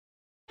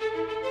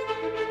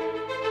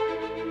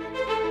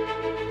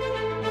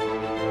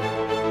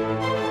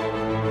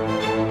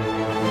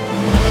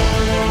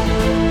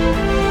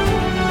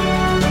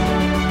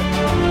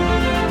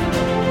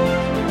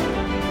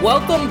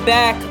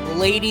back,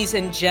 ladies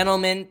and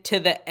gentlemen, to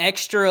the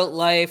Extra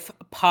Life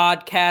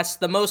podcast,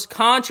 the most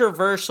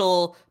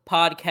controversial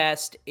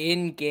podcast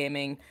in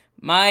gaming.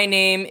 My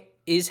name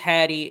is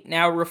Hattie,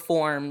 now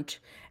reformed,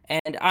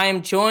 and I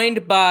am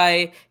joined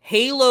by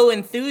Halo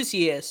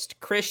enthusiast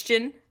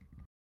Christian.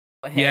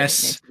 Go ahead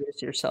Yes, and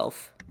introduce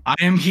yourself. I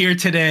am here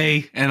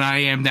today, and I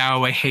am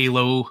now a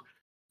Halo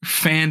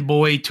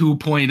fanboy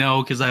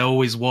 2.0 because I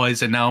always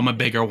was, and now I'm a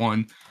bigger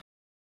one.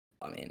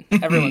 I mean,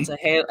 everyone's a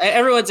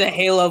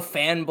Halo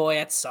fanboy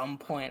at some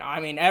point. I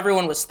mean,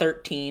 everyone was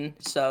 13,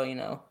 so you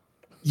know.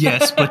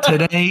 Yes, but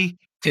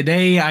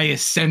today I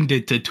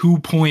ascended to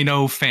 2.0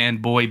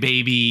 fanboy,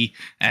 baby,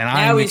 and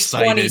Now I'm he's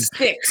excited.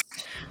 26.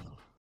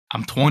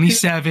 I'm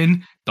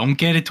 27. Don't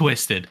get it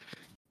twisted.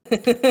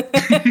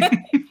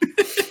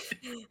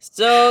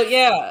 So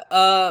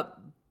yeah,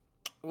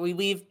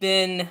 we've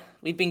been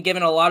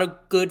given a lot of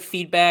good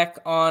feedback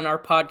on our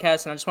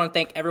podcast, and I just want to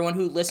thank everyone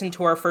who listened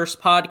to our first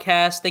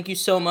podcast. Thank you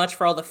so much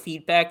for all the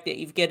feedback that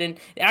you've gotten.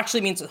 It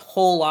actually means a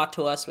whole lot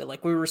to us.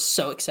 But we were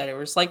so excited.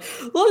 We're just like,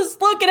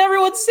 look at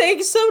everyone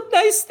saying so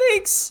nice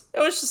things. It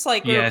was just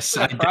like, yes,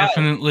 I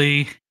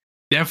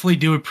definitely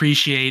do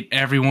appreciate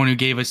everyone who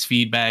gave us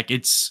feedback.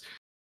 It's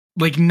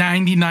like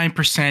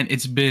 99%.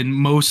 It's been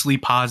mostly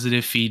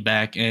positive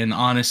feedback, and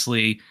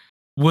honestly,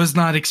 was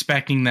not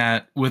expecting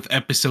that with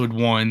episode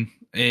 1.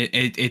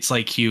 It's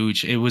like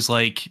huge. It was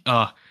like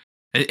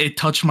it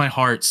touched my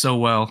heart so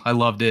well. I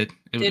loved it.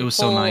 It was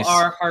so nice.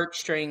 Our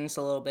heartstrings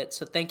a little bit.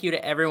 So thank you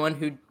to everyone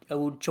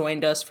who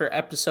joined us for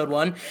episode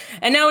 1,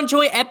 and now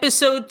enjoy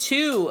episode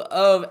 2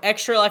 of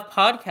Extra Life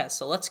Podcast.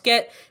 So let's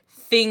get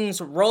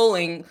things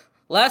rolling.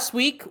 Last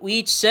week we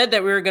each said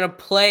that we were gonna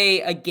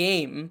play a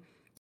game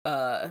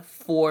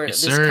for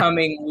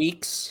coming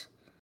weeks.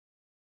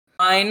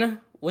 Mine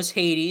was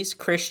Hades.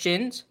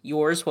 Christian's.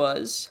 Yours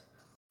was?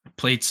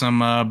 Played some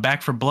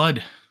Back 4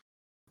 Blood.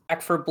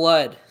 Back 4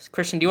 Blood.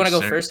 Christian, do you want to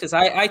go first? Because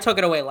I took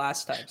it away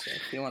last time. So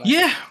if you want to...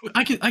 Yeah,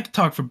 I could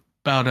talk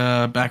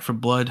about Back 4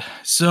 Blood.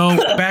 So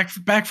Back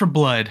 4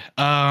 Blood.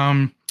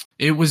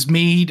 It was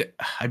made,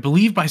 I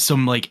believe, by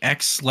some like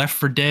ex Left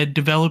 4 Dead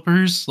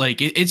developers.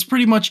 Like it's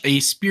pretty much a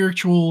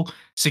spiritual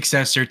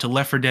successor to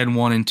Left 4 Dead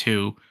 1 and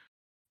 2,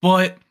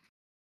 but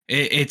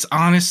it's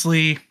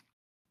honestly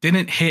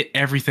didn't hit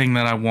everything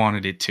that I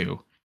wanted it to.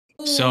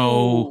 Ooh.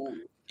 So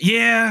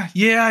yeah,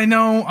 I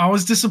know. I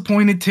was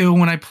disappointed too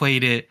when I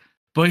played it,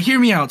 but hear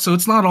me out. So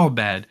it's not all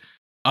bad.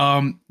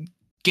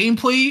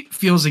 Gameplay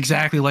feels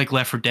exactly like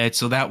Left 4 Dead,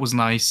 so that was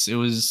nice. It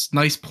was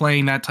nice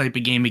playing that type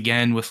of game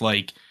again with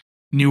like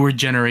newer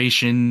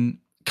generation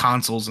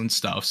consoles and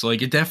stuff. So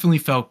like it definitely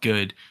felt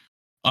good.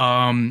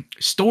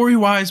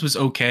 Story-wise was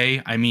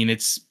okay. I mean,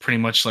 it's pretty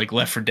much like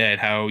Left 4 Dead,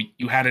 how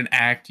you had an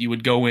act, you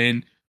would go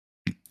in,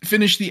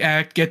 finish the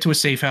act, get to a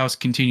safe house,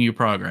 continue your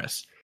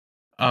progress.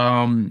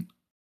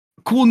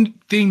 Cool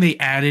thing they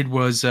added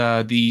was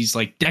these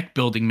like deck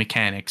building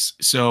mechanics.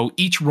 So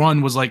each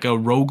run was like a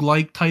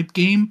roguelike type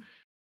game.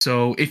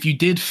 So if you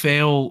did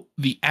fail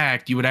the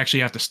act, you would actually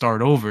have to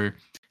start over.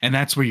 And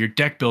that's where your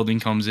deck building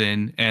comes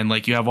in. And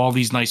like you have all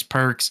these nice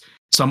perks.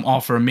 Some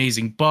offer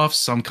amazing buffs,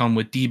 some come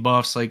with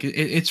debuffs. Like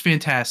it's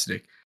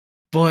fantastic.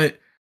 But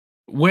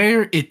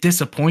where it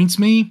disappoints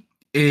me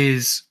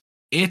is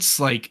it's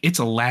a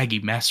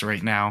laggy mess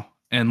right now.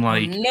 And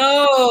like,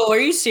 no, are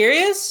you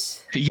serious?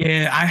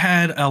 Yeah, I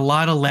had a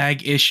lot of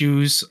lag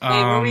issues. Wait,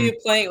 what were you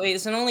playing? Wait,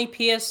 is it only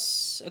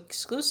PS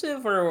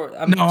exclusive or?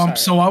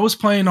 So I was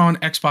playing on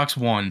Xbox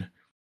One,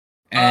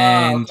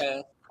 and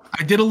okay.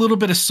 I did a little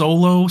bit of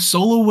solo.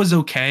 Solo was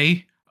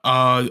okay.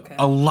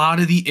 A lot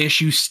of the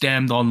issues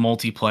stemmed on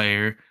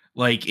multiplayer.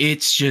 Like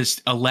it's just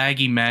a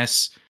laggy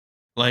mess.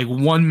 Like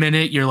 1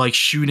 minute you're like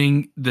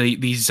shooting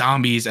these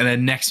zombies, and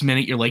then next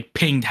minute you're like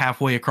pinged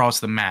halfway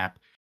across the map,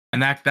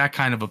 and that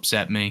kind of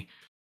upset me.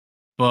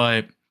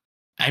 But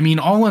I mean,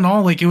 all in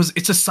all, like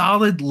it's a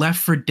solid Left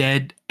 4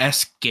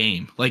 Dead-esque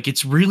game. Like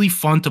it's really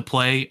fun to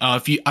play.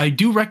 I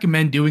do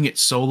recommend doing it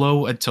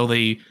solo until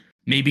they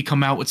maybe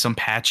come out with some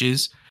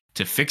patches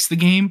to fix the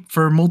game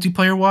for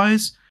multiplayer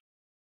wise.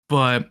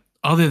 But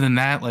other than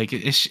that, like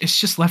it's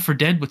just Left 4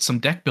 Dead with some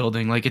deck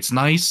building. Like it's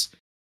nice.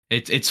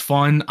 It's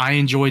fun. I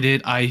enjoyed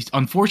it. I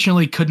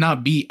unfortunately could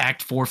not beat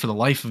Act 4 for the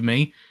life of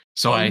me.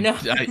 So I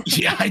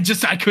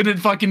couldn't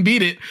fucking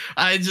beat it.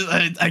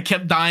 I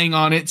kept dying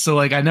on it. So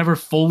like I never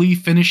fully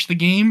finished the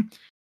game,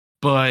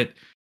 but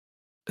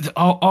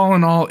all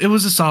in all, it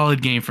was a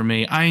solid game for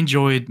me. I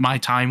enjoyed my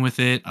time with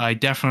it. I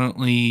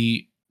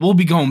definitely will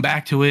be going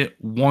back to it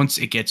once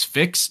it gets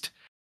fixed.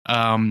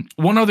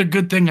 One other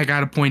good thing I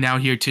got to point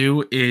out here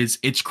too is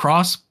it's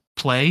cross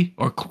play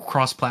or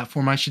cross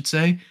platform, I should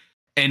say.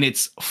 And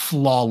it's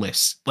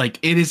flawless. Like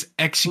it is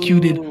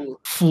executed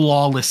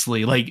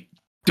flawlessly. Like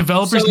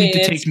developers need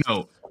to take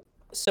note.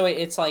 So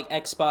it's like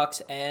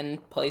Xbox and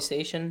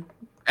PlayStation?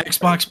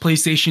 Xbox,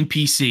 PlayStation,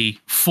 PC,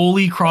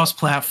 fully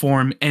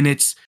cross-platform, and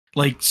it's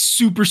like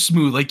super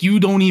smooth. Like you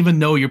don't even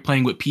know you're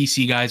playing with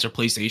PC guys or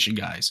PlayStation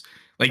guys.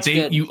 Like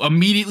you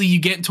immediately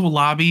get into a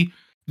lobby,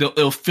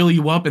 it'll fill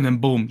you up, and then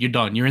boom, you're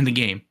done. You're in the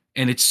game,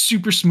 and it's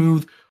super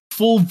smooth.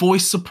 full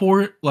voice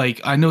support.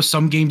 Like I know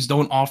some games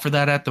don't offer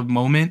that at the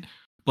moment,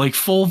 like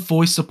full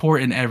voice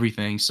support and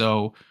everything.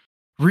 So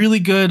really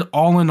good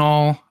all in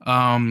all.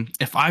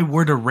 If I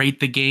were to rate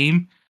the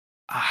game,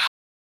 uh,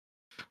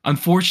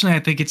 unfortunately,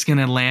 I think it's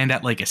gonna land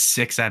at like a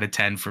 6 out of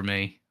 10 for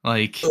me.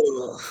 Like,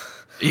 Ugh.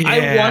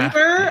 yeah,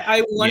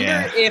 I wonder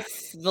yeah.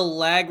 if the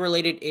lag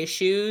related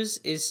issues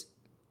is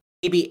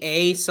maybe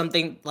A,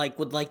 something like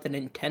with like the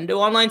Nintendo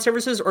online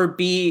services, or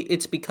B,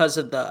 it's because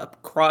of the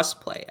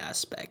crossplay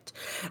aspect.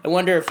 I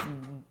wonder if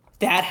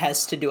that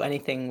has to do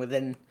anything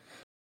within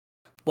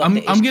what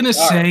the I'm gonna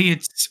issues are. say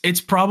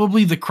it's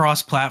probably the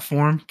cross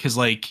platform because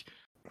like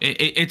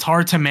it's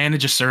hard to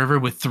manage a server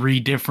with three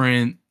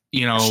different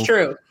That's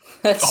true.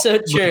 That's oh, so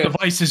like, true.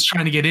 devices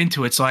trying to get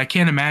into it. So I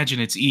can't imagine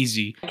it's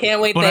easy. I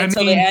can't wait But I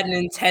until they mean, add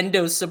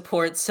Nintendo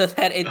support so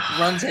that it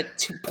runs at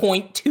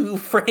 2.2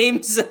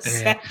 frames a eh,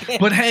 second.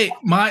 but hey,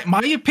 my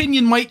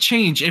opinion might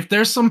change if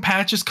there's some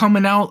patches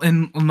coming out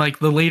in like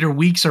the later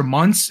weeks or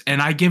months,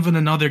 and I give it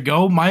another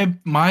go. My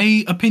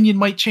opinion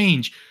might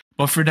change.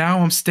 But for now,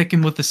 I'm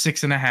sticking with the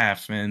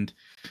 6.5. And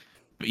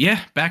but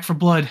yeah, Back for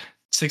Blood,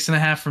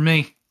 6.5 for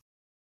me.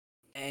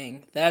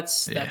 Dang,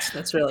 Yeah.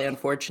 that's really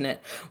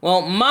unfortunate.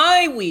 Well,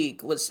 my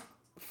week was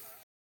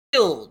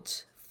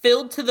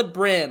filled to the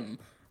brim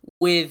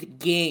with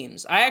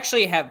games. I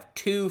actually have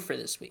two for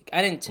this week.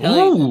 I didn't tell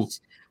you Ooh,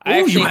 this. I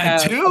you actually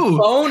had have a two.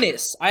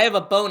 bonus. I have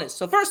a bonus.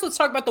 So first, let's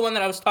talk about the one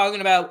that I was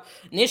talking about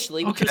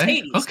initially, which was Okay,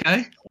 Hades.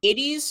 okay.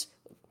 Hades,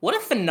 what a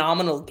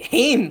phenomenal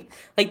game!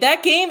 Like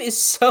that game is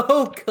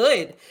so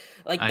good.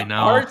 Like I the know.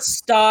 art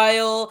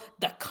style,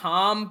 the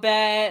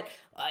combat,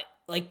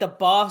 like the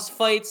boss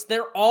fights,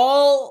 they're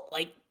all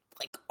like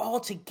all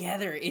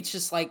together. It's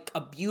just like a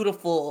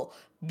beautiful,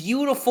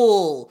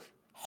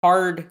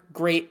 hard,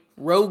 great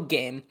rogue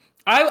game.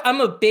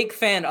 I'm a big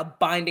fan of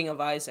Binding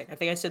of Isaac. I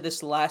think I said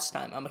this last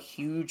time. I'm a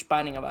huge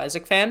Binding of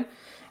Isaac fan.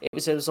 It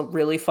was a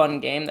really fun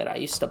game that I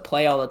used to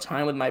play all the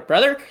time with my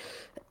brother.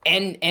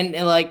 And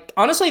like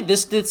honestly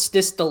this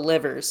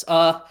delivers.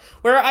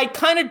 Where I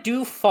kind of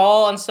do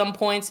fall on some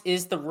points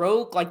is the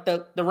rogue, like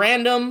the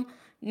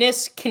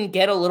randomness can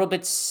get a little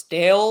bit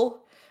stale.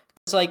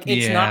 It's like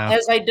Yeah,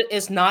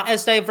 it's not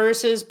as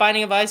diverse as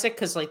Binding of Isaac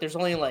because like there's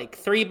only like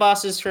three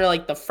bosses for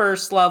like the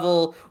first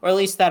level, or at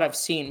least that I've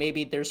seen.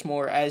 Maybe there's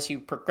more as you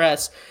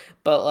progress,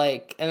 but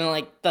like and then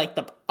like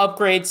the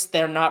upgrades,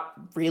 they're not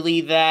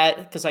really that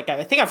because like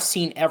I think I've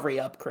seen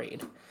every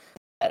upgrade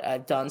that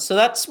I've done. So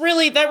that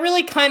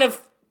really kind of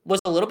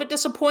was a little bit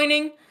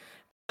disappointing.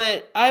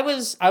 But I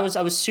was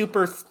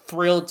super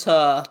thrilled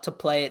to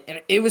play it, and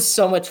it was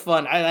so much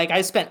fun.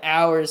 I spent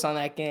hours on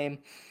that game.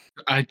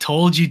 I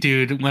told you,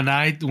 dude.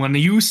 When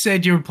you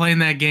said you were playing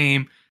that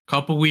game a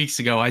couple weeks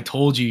ago, I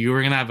told you you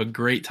were gonna have a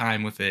great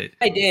time with it.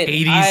 I did.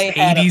 Hades, I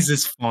had Hades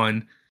is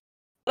fun.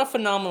 what a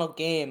phenomenal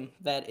game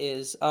that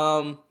is.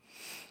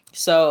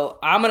 So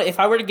I'm gonna if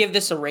I were to give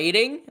this a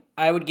rating,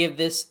 I would give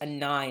this a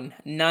 9.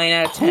 9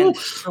 out of 10.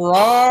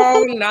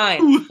 Strong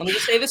 9. Let me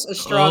just say this, a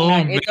strong Oh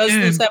 9. It does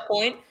lose man, that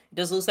point. It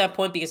does lose that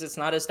point because it's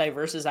not as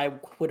diverse as I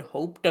would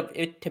hope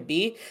it to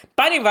be.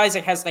 Binding of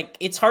Isaac has like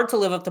it's hard to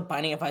live up to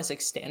Binding of Isaac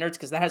standards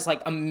because that has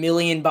like a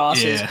million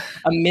bosses, yeah.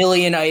 a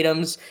million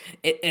items,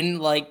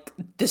 and like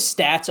the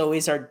stats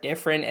always are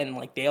different, and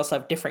like they also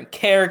have different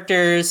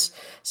characters.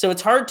 So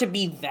it's hard to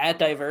be that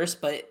diverse,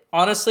 but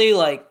honestly,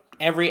 like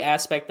every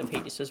aspect of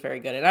Hades was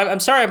very good. And I'm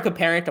sorry I'm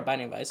comparing it to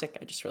Binding of Isaac.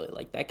 I just really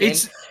like that game.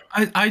 It's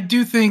I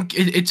do think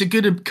it's a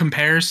good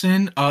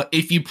comparison.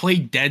 If you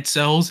played Dead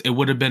Cells, it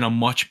would have been a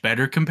much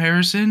better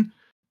comparison. I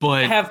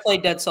But have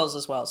played Dead Cells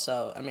as well,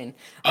 so I mean,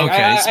 like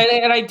okay,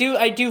 and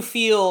I do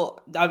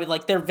feel I mean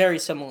like they're very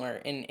similar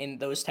in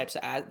those types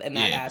of in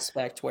that yeah,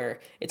 aspect where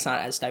it's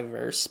not as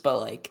diverse, but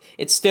like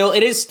it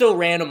is still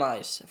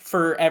randomized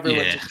for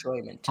everyone's yeah,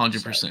 enjoyment. So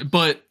 100%.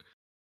 But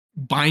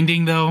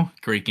Binding though,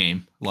 great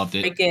game, loved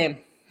it. great game.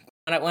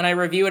 When I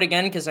review it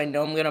again, because I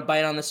know I'm gonna buy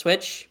it on the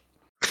Switch,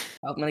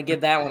 I'm gonna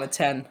give that one a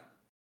 10.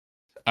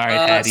 All right,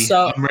 Addy,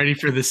 So I'm ready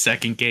for the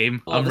second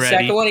game. well, I'm the second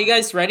ready. one, are you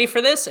guys ready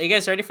for this? Are you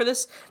guys ready for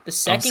this? The I'm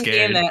second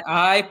game scared. that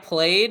I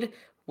played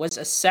was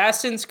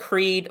Assassin's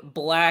Creed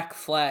Black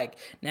Flag.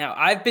 Now,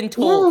 I've been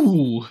told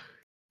Ooh,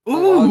 for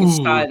the longest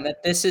ooh. time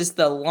that this is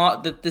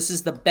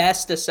the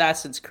best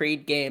Assassin's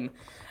Creed game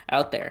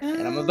out there.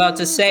 And I'm about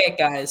to Uh, say it,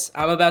 guys.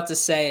 I'm about to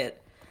say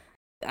it.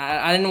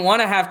 I didn't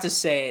want to have to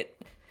say it.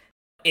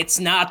 It's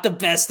not the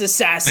best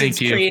Assassin's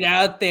Thank you. Creed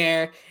out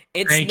there.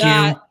 It's Thank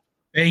not. you.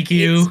 Thank It's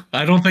you.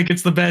 I don't think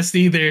it's the best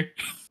either.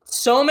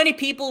 so many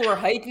people were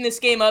hyping this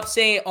game up,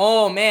 saying,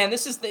 "Oh man,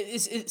 is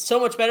so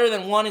much better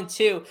than 1 and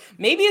 2."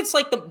 Maybe it's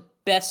like the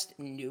best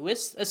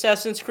newest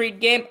Assassin's Creed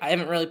game. I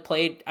haven't really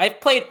played. I've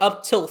played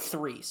up till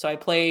 3, so I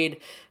played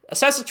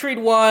Assassin's Creed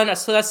 1,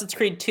 Assassin's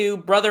Creed 2,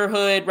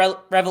 Brotherhood,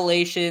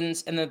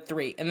 Revelations, and then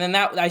 3, and then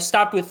that I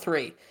stopped with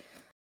 3.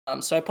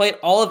 So I played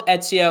all of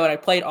Ezio, and I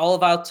played all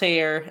of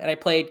Altair, and I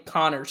played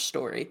Connor's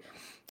story.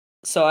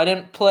 So I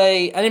didn't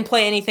play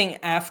anything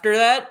after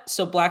that.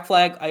 So Black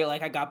Flag,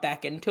 I got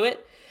back into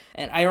it.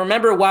 And I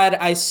remember why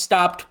I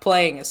stopped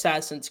playing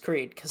Assassin's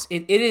Creed because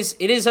it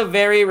is a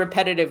very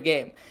repetitive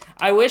game.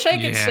 I wish I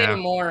could say Yeah.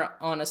 more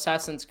on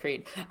Assassin's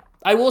Creed.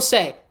 I will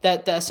say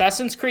that the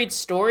Assassin's Creed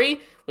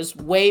story was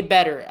way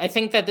better. I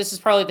think that this is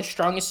probably the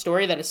strongest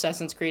story that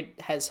Assassin's Creed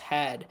has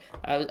had.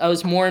 I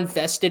was more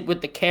invested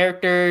with the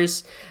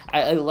characters.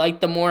 I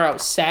liked them more. I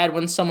was sad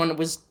when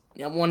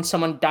when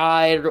someone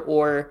died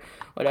or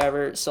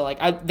whatever. So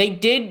like they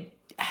did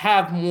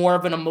have more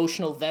of an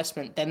emotional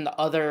investment than the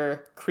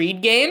other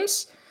Creed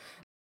games.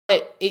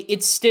 But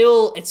it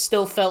still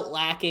felt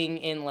lacking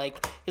in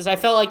like because I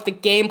felt like the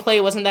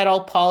gameplay wasn't that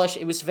all polished.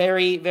 It was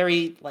very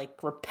very like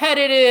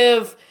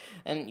repetitive,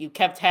 and you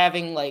kept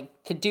having like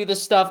to do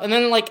this stuff. And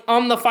then like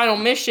on the final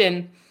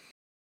mission,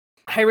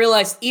 I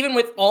realized even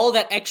with all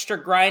that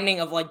extra grinding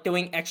of like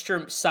doing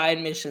extra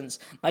side missions,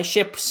 my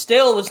ship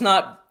still was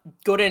not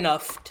good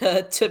enough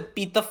to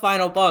beat the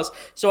final boss.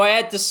 So I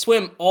had to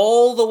swim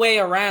all the way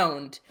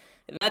around.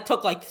 And that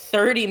took like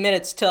 30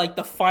 minutes to like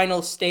the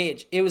final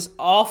stage. It was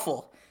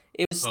awful.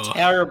 It was Ugh.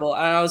 terrible.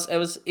 And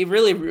it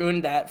really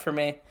ruined that for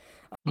me.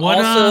 What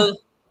Also,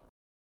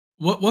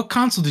 what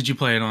console did you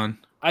play it on?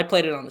 I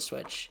played it on the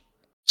Switch.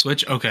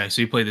 Switch? Okay,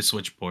 so you played the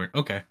Switch port.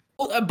 Okay.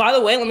 Oh, by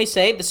the way, let me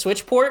say the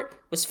Switch port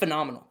was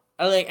phenomenal.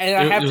 I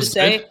have It to was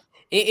say good?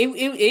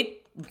 it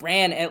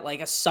ran at like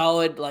a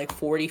solid like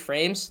 40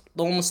 frames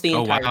almost the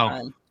Oh entire wow.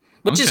 time,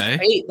 which is Okay.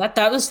 great.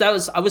 That was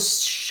I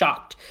was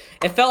shocked.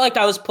 It felt like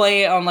I was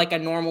playing on like a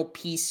normal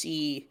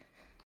PC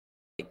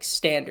like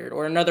standard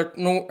or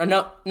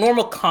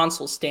normal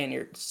console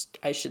standards,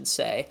 I should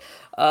say.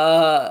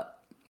 Uh,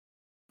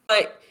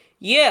 but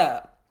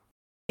yeah,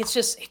 it's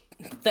just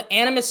the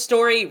Animus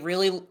story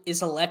really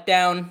is a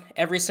letdown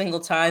every single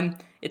time.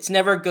 It's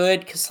never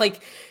good because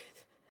like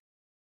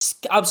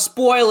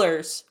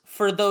spoilers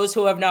for those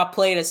who have not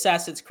played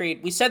Assassin's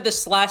Creed. We said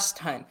this last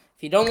time.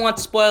 If you don't want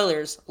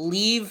spoilers,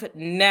 leave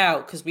now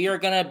because we are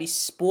gonna be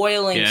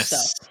spoiling stuff.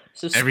 Yes.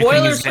 So Everything is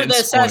spoilers for getting the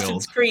spoiled.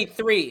 Assassin's Creed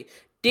 3.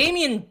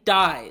 Damien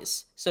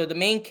dies. So the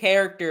main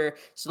character,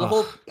 so the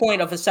whole Ugh.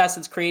 point of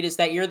Assassin's Creed is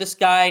that you're this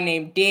guy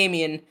named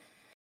Damien,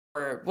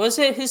 or was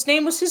his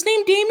name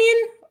Damien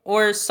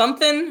or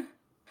something?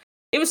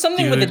 It was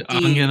something with a Dude,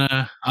 I'm D.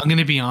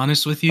 gonna be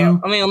honest with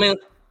you. Let me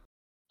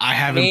I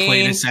haven't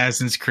played main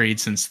Assassin's Creed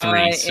since guy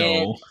 3, in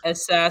so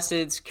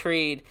Assassin's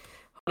Creed.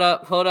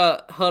 Hold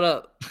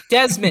up.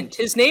 Desmond.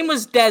 His name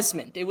was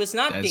Desmond. It was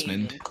not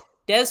Desmond. Damien.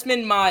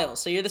 Desmond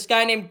Miles. So you're this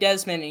guy named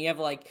Desmond, and you have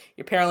like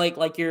your parent,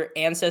 like your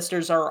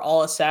ancestors are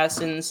all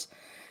assassins,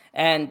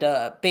 and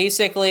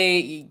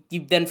basically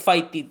you then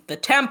fight the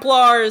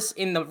Templars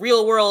in the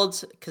real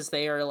world because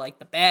they are like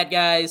the bad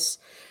guys.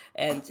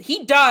 And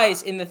he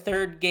dies in the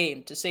third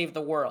game to save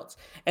the world.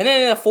 And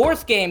then in the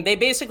fourth game, they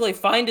basically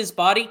find his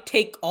body,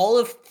 take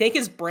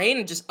his brain,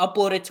 and just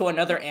upload it to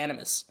another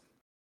Animus.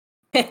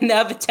 And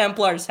now the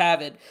Templars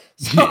have it.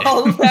 So yeah.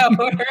 all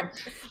power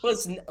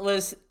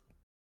was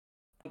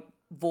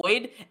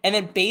void. And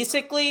then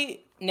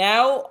basically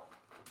now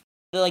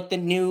the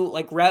new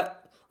like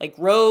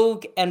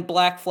Rogue and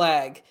Black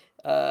Flag.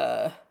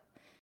 So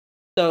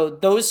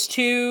those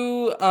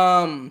two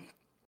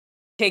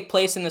take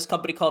place in this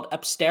company called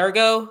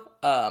Abstergo.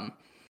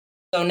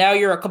 So now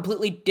you're a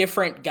completely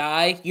different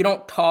guy. You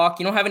don't talk.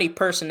 You don't have any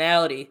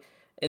personality,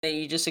 and then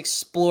you just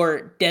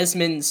explore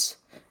Desmond's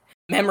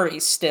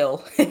memories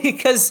still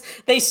because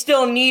they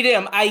still need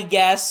him. I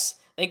guess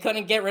they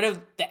couldn't get rid of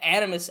the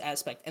Animus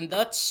aspect, and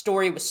that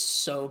story was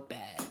so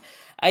bad.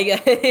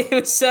 It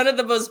was one of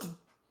the most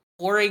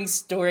boring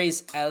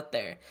stories out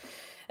there.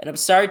 And I'm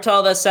sorry to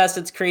all the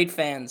Assassin's Creed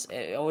fans.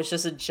 It was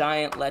just a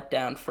giant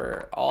letdown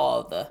for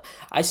all of the.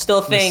 I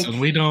still think. Listen,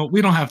 we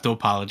don't have to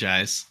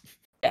apologize.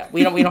 Yeah,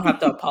 we don't have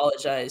to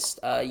apologize.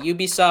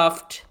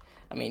 Ubisoft,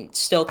 I mean,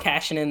 still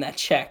cashing in that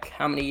check.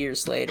 How many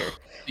years later?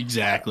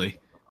 Exactly.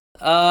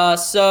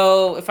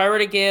 So if I were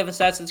to give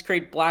Assassin's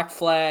Creed Black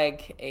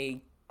Flag a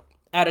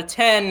out of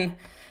 10,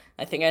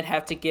 I think I'd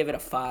have to give it a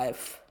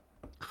 5.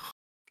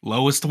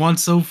 Lowest one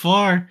so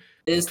far.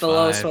 It is the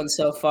lowest one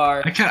so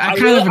far. I kind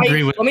of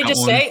agree with Let me that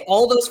just one. say,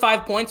 all those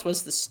 5 points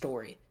was the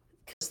story.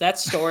 Because that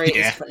story is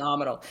Yeah.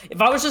 phenomenal. If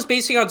I was just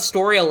basing on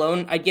story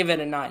alone, I'd give it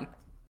a 9.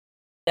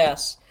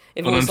 Yes.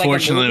 If But it was like a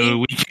unfortunately,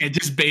 movie, we can't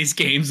just base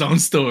games on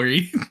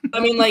story. I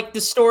mean, like the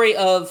story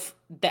of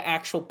the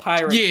actual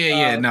pirate.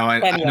 yeah. No, I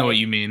know Fenway. what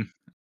you mean.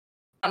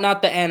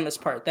 Not the Animus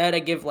part. That I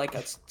give like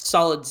a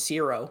solid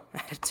 0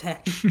 out of 10.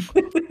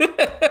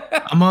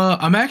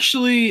 I'm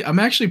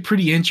actually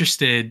pretty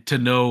interested to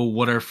know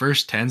what our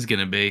first 10's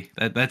gonna be.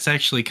 That's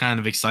actually kind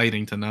of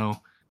exciting to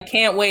know. I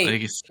can't wait.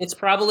 Like It's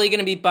probably going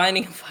to be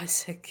Binding of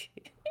Isaac.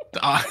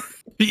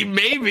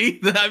 maybe.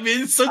 I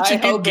mean, it's such I a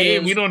good hope it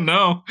game. is. We don't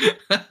know.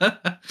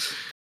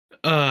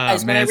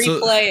 Guys, when I man, so-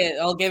 replay it,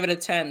 I'll give it a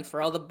 10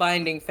 for all the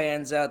Binding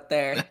fans out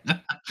there.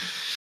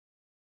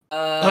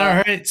 all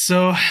right,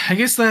 so I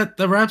guess that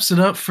wraps it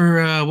up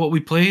for what we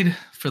played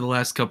for the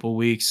last couple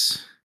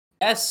weeks.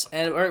 Yes,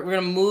 and we're going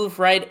to move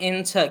right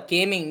into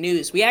gaming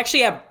news. We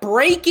actually have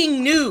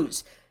breaking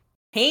news.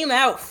 Came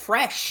out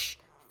fresh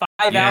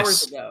 5 hours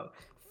Yes. ago.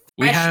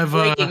 We have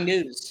breaking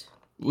news.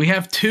 We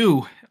have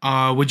two.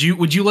 Would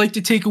you like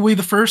to take away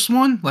the first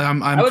one? Like,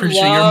 I'm pretty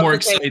sure you're more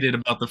excited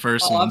about the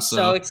first one. I'm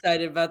so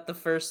excited about the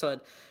first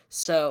one.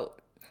 So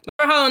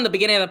remember how in the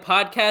beginning of the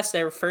podcast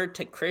I referred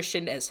to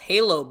Christian as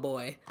Halo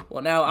Boy?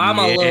 Well, now I'm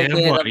a little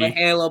bit of a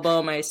Halo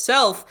Boy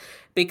myself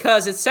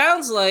because it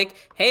sounds like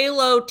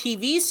Halo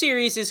TV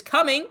series is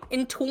coming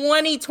in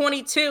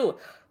 2022.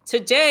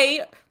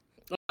 Today,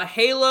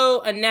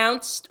 Halo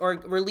announced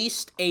or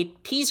released a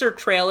teaser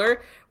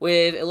trailer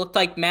with it looked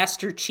like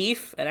Master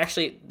Chief, and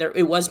actually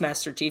it was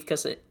Master Chief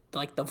because it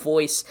like the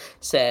voice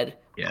said.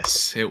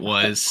 Yes, it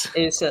was.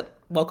 It said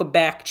 "Welcome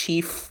back,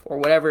 Chief" or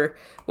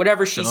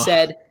whatever she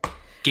said.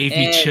 Gave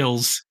me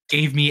chills.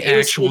 Gave me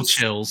actual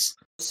chills.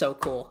 So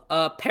cool.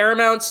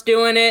 Paramount's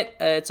doing it.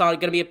 It's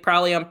gonna be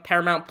probably on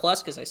Paramount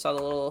Plus because I saw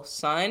the little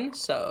sign.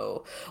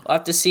 So we'll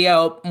have to see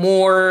how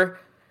more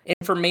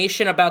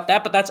information about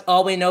that, but that's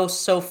all we know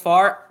so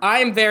far.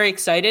 I'm very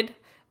excited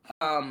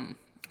for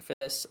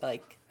this.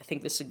 Like, I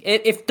think this,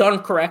 if done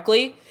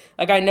correctly,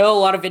 like I know a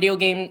lot of video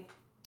game,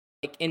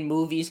 like in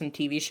movies and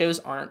TV shows,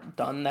 aren't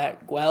done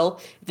that well.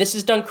 If this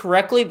is done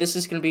correctly, this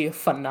is going to be a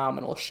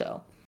phenomenal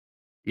show.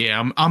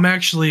 Yeah, I'm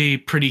actually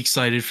pretty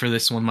excited for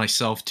this one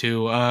myself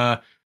too. I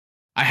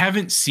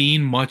haven't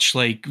seen much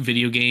like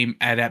video game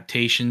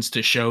adaptations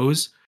to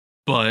shows,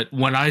 but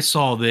when I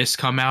saw this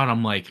come out,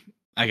 I'm like,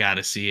 I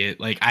gotta see it.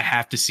 Like, I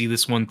have to see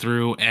this one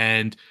through,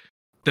 and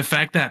the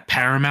fact that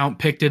Paramount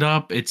picked it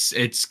up,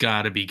 it's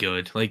gotta be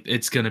good. Like,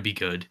 it's gonna be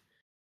good.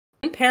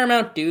 Didn't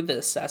Paramount do the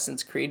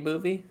Assassin's Creed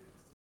movie? Is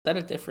that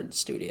a different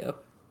studio?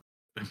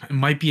 It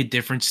might be a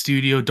different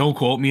studio. Don't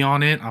quote me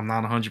on it. I'm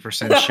not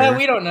 100% sure.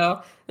 We don't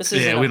know. This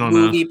is a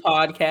movie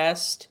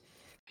podcast.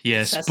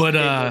 Yes, but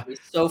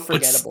so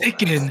forgettable.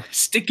 But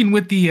sticking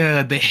with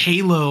the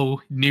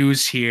Halo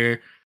news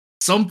here,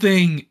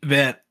 something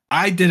that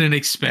I didn't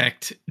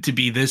expect to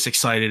be this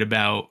excited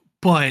about,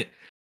 but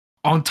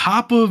on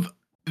top of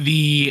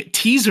the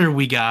teaser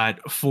we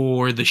got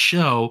for the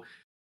show,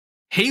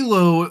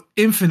 Halo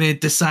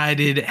Infinite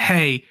decided,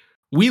 hey,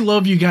 we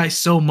love you guys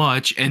so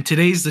much, and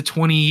today's the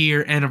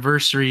 20-year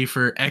anniversary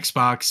for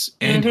Xbox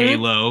and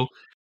Halo.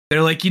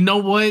 They're like, you know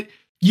what?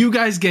 You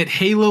guys get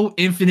Halo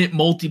Infinite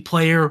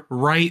multiplayer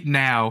right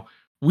now.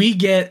 We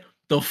get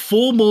the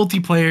full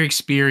multiplayer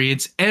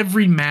experience,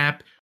 every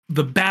map,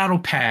 the battle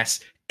pass,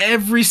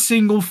 every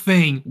single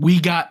thing we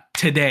got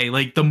today.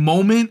 Like, the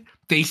moment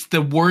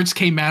the words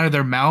came out of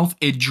their mouth,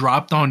 it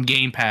dropped on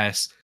Game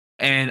Pass.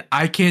 And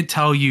I can't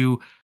tell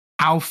you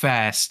how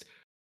fast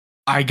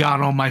I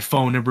got on my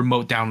phone and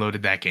remote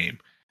downloaded that game.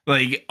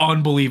 Like,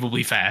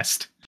 unbelievably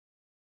fast.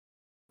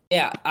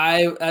 Yeah,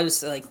 I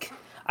was like,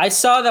 I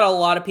saw that a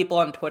lot of people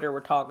on Twitter were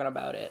talking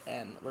about it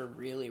and were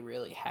really,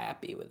 really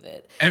happy with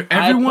it.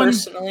 Everyone...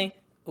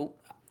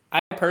 I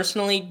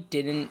personally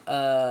didn't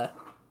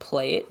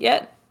play it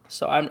yet,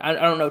 so I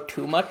don't know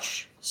too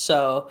much.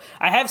 So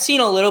I have seen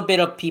a little bit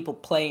of people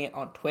playing it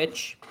on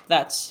Twitch.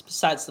 That's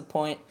besides the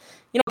point.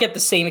 You don't get the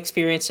same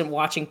experience in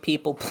watching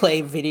people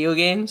play video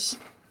games.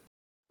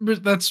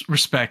 That's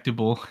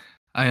respectable.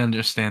 I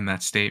understand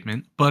that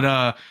statement. But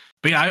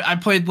yeah, I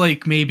played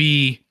like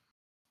maybe,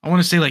 I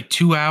want to say like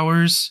 2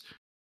 hours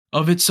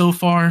of it so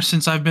far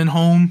since I've been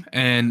home.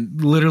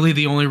 And literally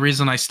the only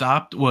reason I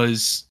stopped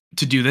was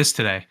to do this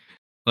today.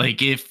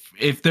 Like,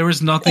 if there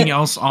was nothing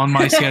else on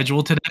my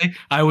schedule today,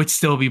 I would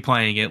still be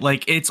playing it.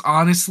 Like, it's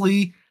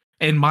honestly,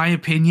 in my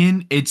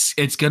opinion, it's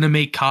gonna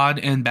make COD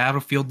and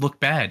Battlefield look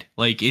bad.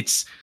 Like,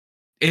 it's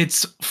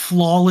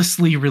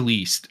flawlessly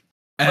released.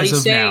 What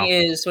he's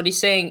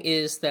saying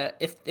is that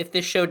if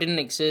this show didn't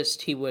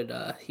exist, he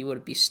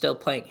would be still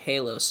playing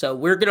Halo. So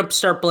we're gonna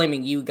start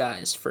blaming you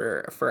guys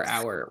for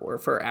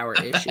our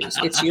issues.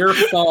 It's your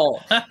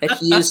fault that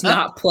he is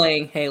not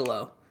playing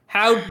Halo.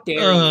 How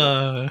dare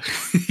you?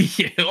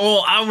 Yeah,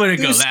 well, I'm gonna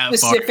go that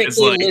far.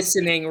 Specifically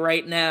listening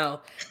right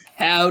now.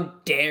 How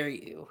dare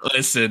you?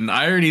 Listen,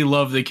 I already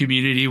love the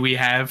community we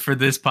have for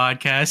this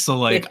podcast, so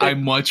like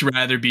I'd much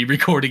rather be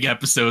recording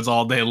episodes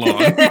all day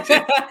long.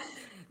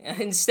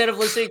 Instead of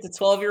listening to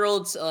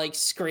 12-year-olds like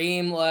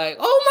scream like,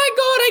 "Oh my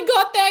god, I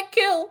got that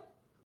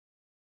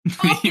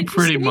kill!"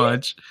 Pretty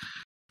much.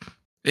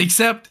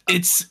 Except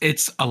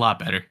it's a lot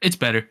better. It's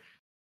better.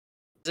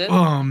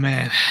 Oh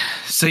man.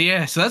 So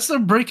that's the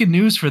breaking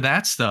news for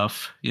that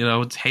stuff. You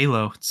know, it's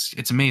Halo.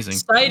 It's amazing.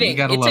 Exciting. You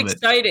gotta love it. It's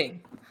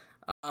exciting.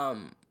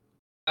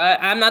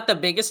 I'm not the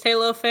biggest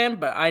Halo fan,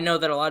 but I know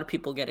that a lot of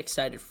people get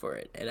excited for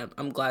it, and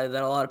I'm glad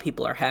that a lot of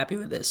people are happy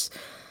with this.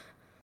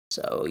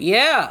 So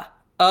yeah.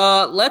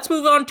 Let's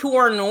move on to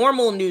our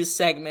normal news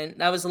segment.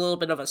 That was a little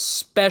bit of a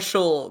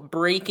special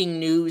breaking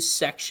news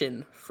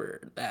section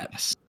for that.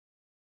 Yes.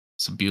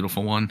 It's a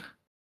beautiful one.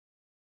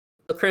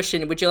 So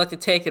Christian, would you like to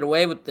take it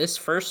away with this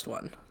first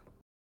one?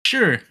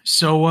 Sure.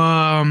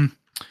 So,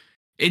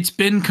 it's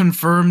been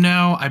confirmed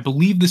now. I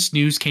believe this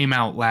news came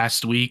out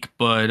last week,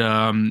 but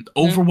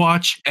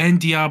Overwatch and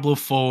Diablo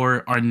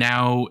 4 are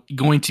now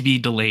going to be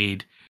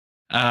delayed.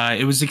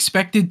 It was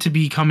expected to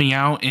be coming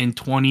out in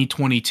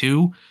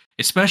 2022.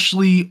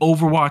 Especially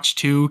Overwatch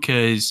 2,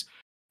 because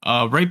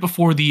right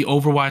before the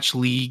Overwatch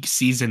League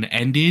season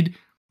ended,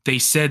 they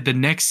said the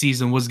next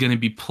season was going to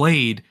be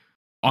played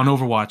on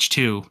Overwatch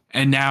 2,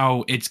 and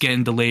now it's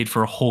getting delayed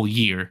for a whole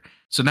year.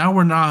 So now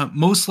we're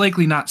most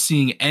likely not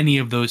seeing any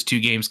of those two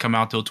games come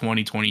out till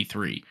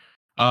 2023.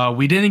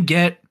 We didn't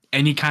get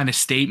any kind of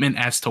statement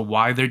as to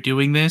why they're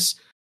doing this,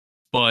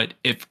 but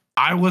if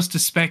I was to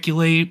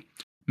speculate,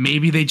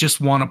 maybe they just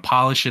want to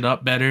polish it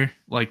up better.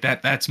 Like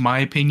that's my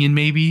opinion,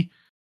 maybe.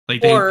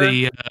 Like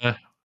they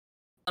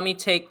let me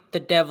take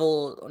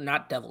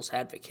not devil's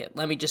advocate.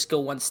 Let me just go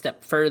one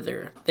step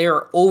further.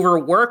 They're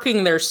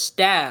overworking their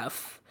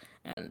staff,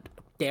 and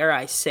dare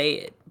I say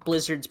it,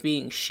 Blizzard's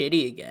being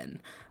shitty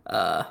again.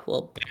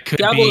 Well, it could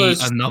be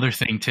another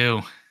thing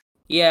too.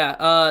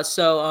 Yeah.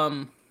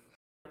 So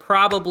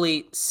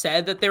probably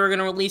said that they were going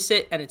to release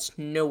it, and it's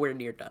nowhere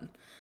near done.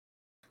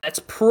 That's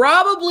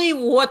probably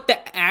what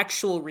the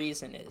actual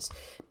reason is.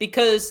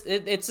 Because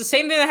it's the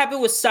same thing that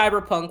happened with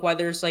Cyberpunk, why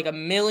there's like a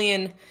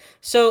million.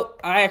 So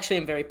I actually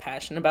am very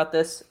passionate about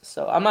this.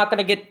 So I'm not going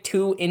to get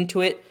too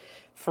into it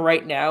for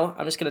right now.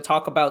 I'm just going to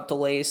talk about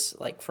delays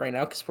like for right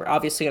now, because we're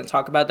obviously going to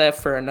talk about that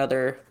for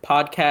another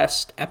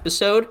podcast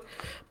episode.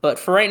 But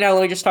for right now,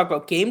 let me just talk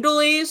about game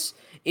delays.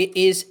 It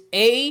is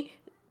the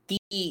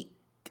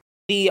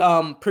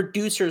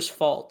producer's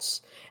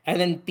faults, and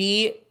then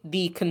B,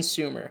 the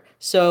consumer.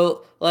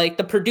 So, like,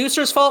 the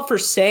producer's fault for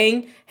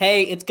saying,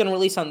 hey, it's going to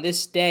release on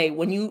this day,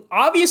 when you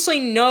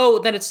obviously know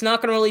that it's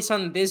not going to release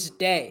on this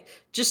day.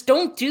 Just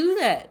don't do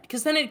that,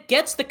 because then it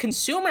gets the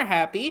consumer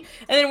happy,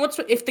 and then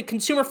if the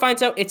consumer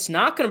finds out it's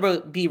not going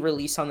to be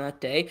released on that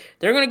day,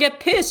 they're going to get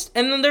pissed,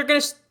 and then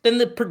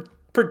the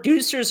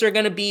producers are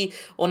going to be,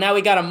 well, now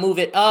we got to move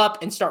it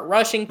up and start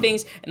rushing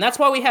things. And that's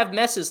why we have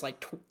messes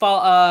like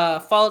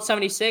Fallout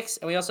 76,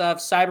 and we also have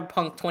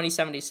Cyberpunk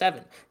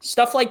 2077.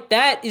 Stuff like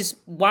that is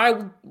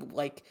why,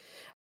 like,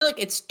 I feel like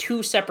it's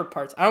two separate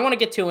parts. I don't want to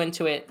get too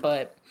into it,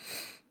 but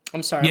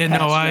I'm sorry. Yeah,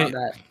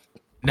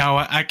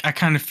 I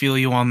kind of feel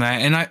you on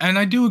that. And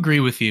I do agree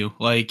with you.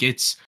 Like,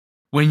 it's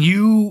when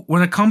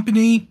a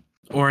company,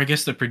 or I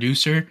guess the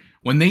producer,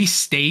 when they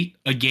state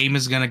a game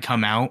is going to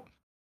come out,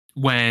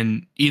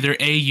 when either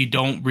A, you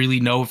don't really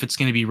know if it's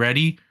going to be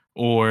ready,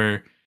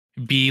 or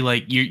B,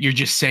 like you're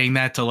just saying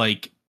that to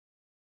like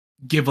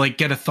get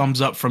a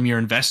thumbs up from your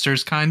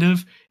investors, kind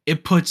of,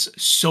 it puts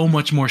so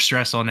much more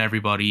stress on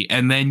everybody,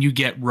 and then you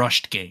get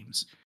rushed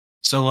games.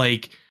 So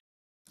like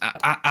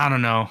I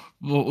don't know,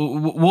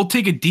 we'll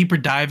take a deeper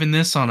dive in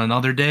this on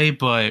another day,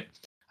 but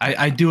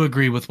I do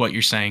agree with what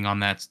you're saying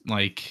on that,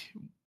 like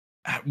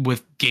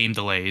with game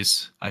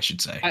delays, I should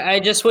say.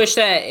 I just wish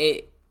that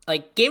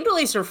like, game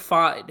delays are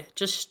fine.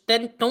 Just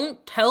then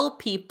don't tell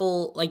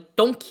people, like,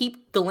 don't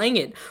keep delaying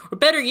it. Or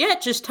better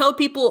yet, just tell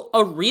people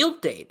a real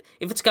date.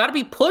 If it's got to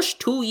be pushed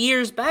 2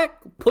 years back,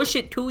 push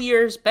it 2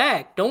 years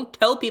back. Don't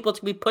tell people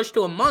to be pushed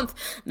to a month,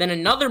 then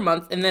another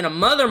month, and then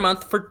another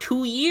month for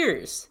 2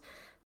 years.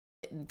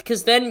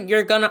 Because then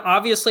you're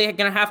obviously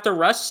gonna have to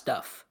rush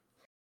stuff.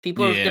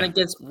 People are gonna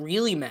get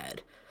really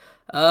mad.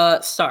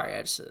 Sorry,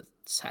 I just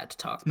had to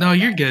talk about No,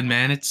 you're good,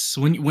 man. It's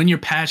when you're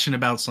passionate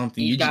about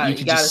something, you can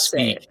just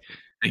speak.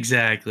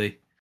 Exactly.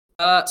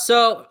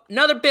 So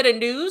another bit of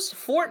news: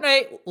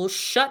 Fortnite will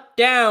shut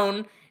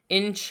down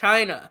in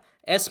China.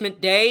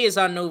 Esmond Day is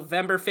on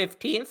November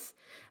 15th.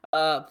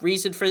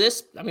 Reason for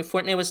this: I mean,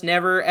 Fortnite was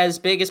never as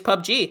big as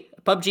PUBG.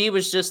 PUBG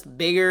was just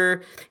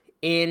bigger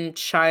in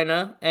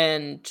China,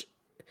 and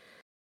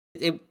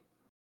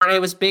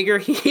Fortnite was bigger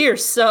here.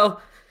 So,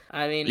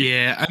 I mean,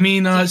 yeah, I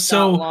mean,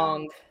 so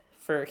long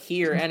for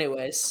here,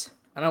 anyways.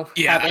 I don't.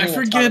 Yeah,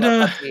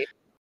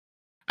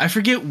 I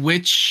forget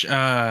which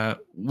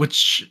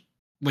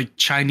like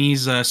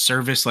Chinese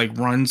service like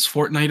runs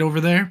Fortnite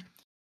over there,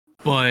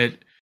 but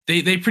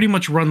they pretty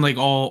much run like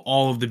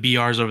all of the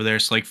BRs over there.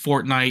 So like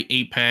Fortnite,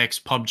 Apex,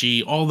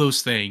 PUBG, all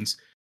those things,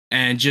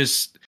 and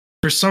just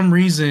for some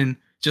reason,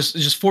 just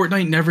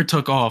Fortnite never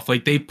took off.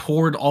 Like they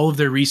poured all of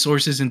their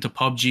resources into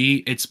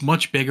PUBG. It's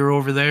much bigger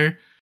over there.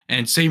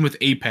 And same with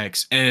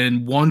Apex.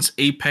 And once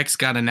Apex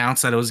got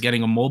announced that it was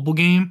getting a mobile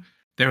game,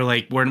 they're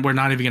like, we're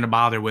not even gonna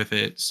bother with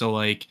it. So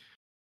like,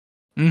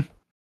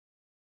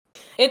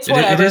 it's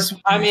whatever.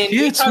 I mean,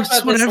 we talked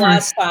about this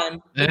last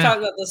time. We talked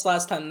about this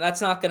last time.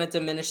 That's not gonna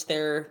diminish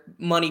their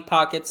money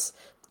pockets.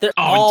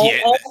 All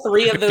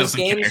three of those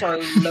games are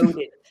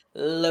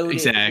loaded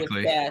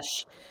with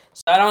cash.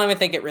 So I don't even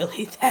think it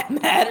really that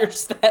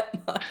matters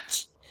that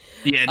much.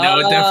 Yeah, no,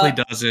 it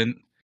definitely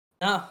doesn't.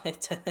 No,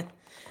 it doesn't.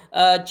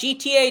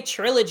 GTA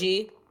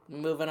Trilogy,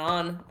 moving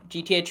on.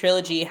 GTA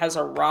Trilogy has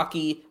a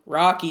rocky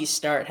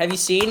start. Have you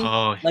seen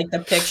like the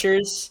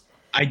pictures?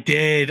 I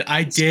did,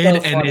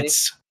 and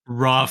it's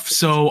rough.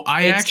 So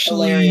it's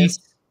hilarious.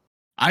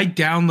 I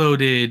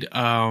downloaded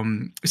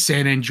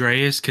San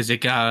Andreas because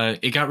it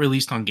got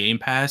released on Game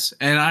Pass,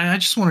 and I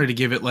just wanted to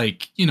give it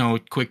like, you know, a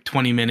quick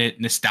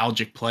 20-minute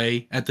nostalgic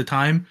play at the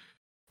time.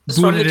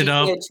 Booted it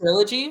up.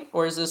 Trilogy,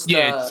 or is this?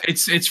 Yeah,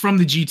 it's from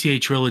the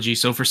GTA Trilogy.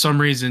 So for some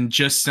reason,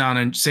 just San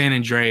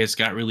Andreas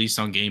got released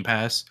on Game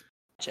Pass.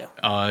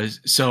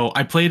 So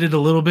I played it a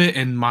little bit,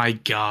 and my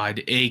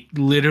God, it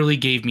literally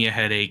gave me a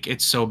headache.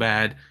 It's so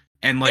bad,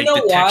 and like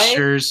the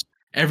textures,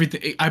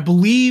 everything. I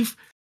believe.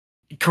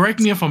 Correct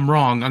me if I'm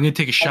wrong. I'm gonna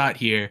take a shot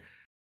here.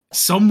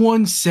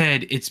 Someone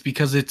said it's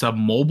because it's a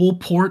mobile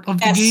port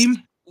of the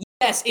game.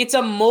 Yes, it's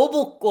a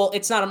mobile. Well,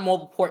 it's not a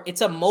mobile port.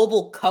 It's a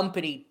mobile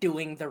company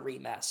doing the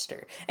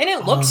remaster, and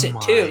it looks it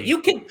too.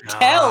 You can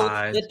tell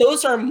that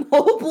those are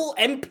mobile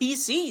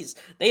NPCs.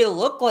 They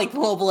look like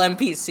mobile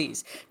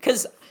NPCs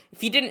because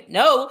if you didn't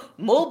know,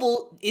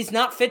 mobile is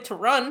not fit to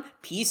run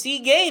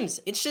PC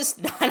games. It's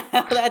just not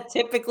how that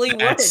typically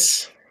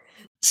works.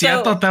 See,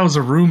 I thought that was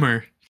a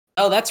rumor.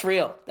 Oh, that's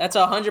real. That's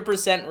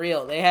 100%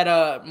 real. They had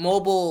a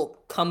mobile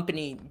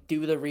company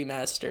do the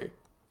remaster.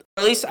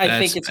 At least I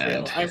think it's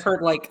real. I've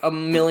heard like a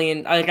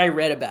million. Like I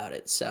read about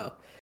it. So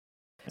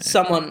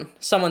someone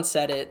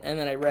said it, and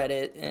then I read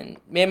it, and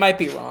it might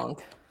be wrong.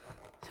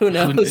 Who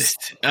knows?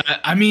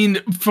 I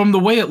mean, from the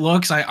way it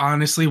looks, I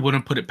honestly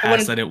wouldn't put it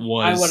past that it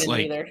was. I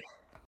wouldn't either.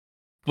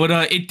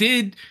 But it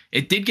did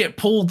get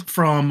pulled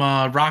from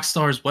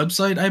Rockstar's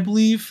website, I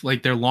believe,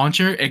 like their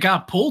launcher. It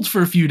got pulled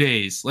for a few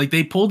days. Like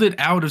they pulled it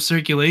out of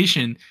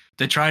circulation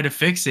to try to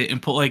fix it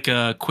and put like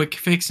a quick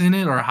fix in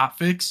it or a hot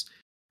fix.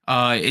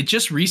 It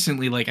just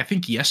recently, like I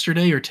think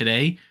yesterday or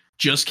today,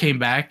 just came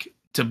back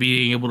to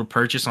being able to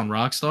purchase on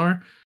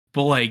Rockstar.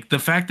 But like the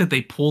fact that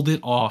they pulled it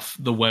off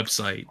the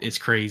website is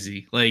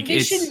crazy. Like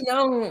they should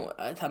know.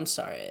 I'm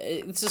sorry.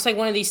 It's just like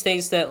one of these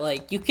things that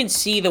like you can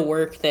see the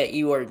work that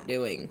you are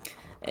doing.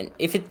 And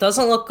if it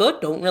doesn't look good,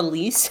 don't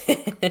release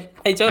it.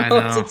 I don't know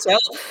what to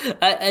tell.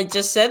 I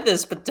just said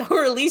this, but don't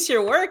release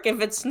your work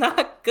if it's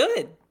not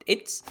good.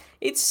 It's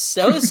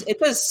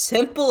as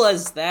simple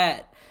as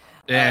that.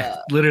 Yeah,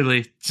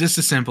 literally, just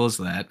as simple as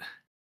that.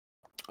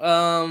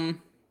 Want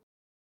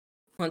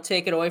to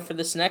take it away for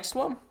this next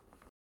one?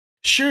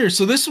 Sure.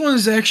 So this one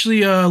is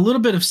actually a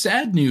little bit of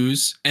sad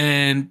news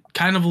and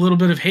kind of a little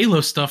bit of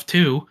Halo stuff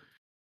too.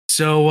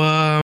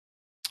 So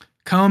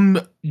come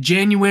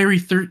January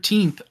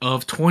 13th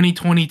of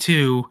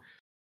 2022,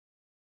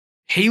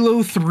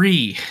 Halo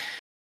 3,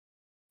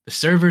 the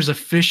server's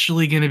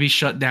officially going to be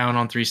shut down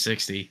on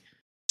 360.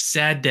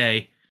 Sad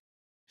day,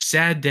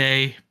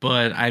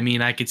 but I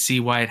mean, I could see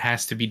why it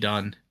has to be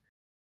done.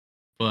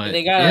 But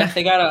they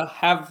gotta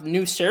have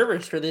new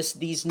servers for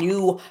these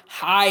new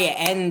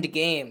high-end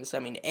games. I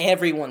mean,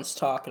 everyone's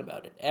talking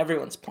about it.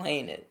 Everyone's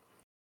playing it.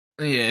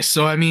 Yeah,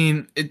 so I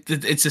mean,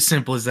 it's as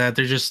simple as that.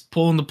 They're just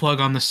pulling the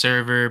plug on the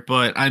server,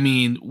 but I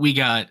mean, we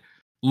got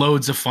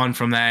loads of fun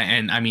from that,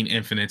 and I mean,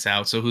 Infinite's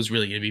out, so who's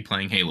really gonna be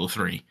playing Halo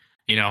 3?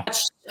 You know?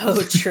 That's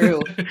so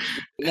true.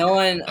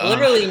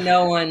 Literally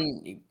no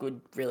one would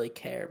really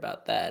care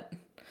about that.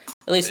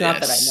 At least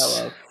not that I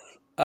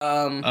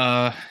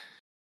know of.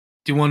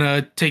 Do you want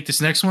to take this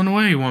next one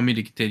away, or you want me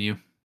to continue?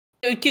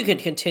 You can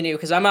continue,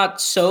 because I'm not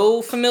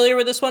so familiar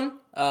with this one.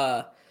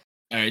 All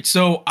right,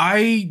 so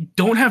I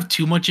don't have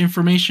too much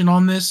information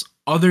on this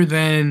other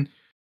than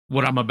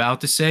what I'm about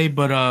to say,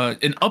 but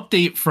an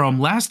update from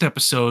last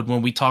episode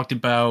when we talked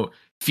about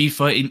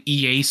FIFA and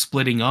EA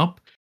splitting up.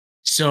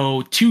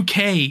 So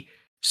 2K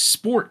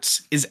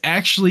Sports is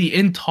actually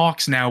in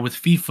talks now with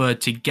FIFA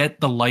to get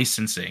the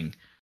licensing.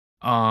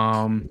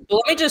 Let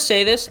me just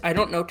say this. I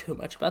don't know too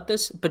much about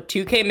this, but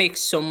 2K makes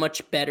so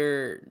much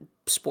better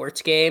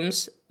sports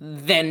games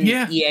than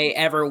EA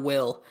ever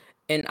will.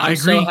 And I'm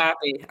so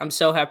happy. I'm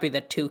so happy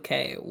that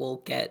 2K will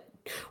get.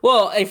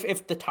 Well,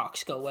 if the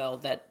talks go well,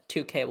 that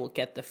 2K will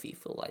get the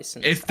FIFA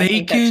license. If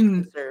they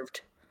can,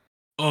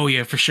 oh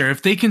yeah, for sure.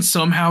 If they can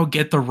somehow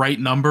get the right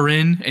number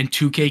in, and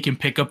 2K can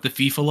pick up the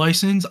FIFA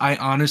license, I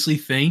honestly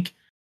think,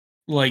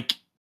 like,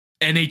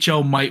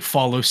 NHL might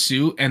follow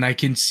suit, and I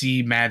can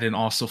see Madden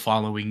also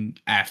following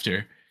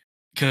after.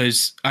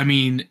 Because I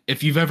mean,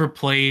 if you've ever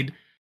played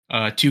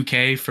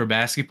 2K for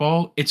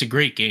basketball, it's a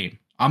great game.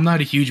 I'm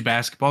not a huge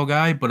basketball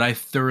guy, but I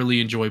thoroughly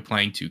enjoy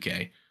playing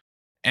 2K.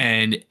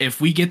 And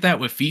if we get that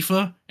with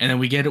FIFA, and then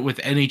we get it with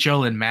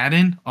NHL and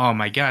Madden, oh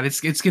my God,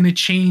 it's going to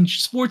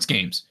change sports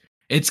games.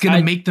 It's going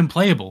to make them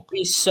playable. I'd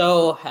be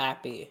so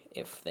happy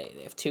if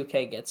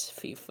 2K gets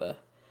FIFA.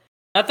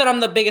 Not that I'm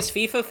the biggest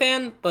FIFA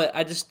fan, but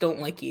I just don't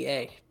like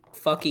EA.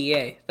 Fuck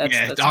EA.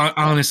 That's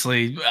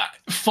honestly,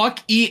 fuck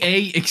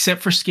EA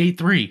except for Skate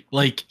 3.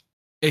 Like,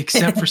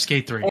 except for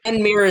Skate 3.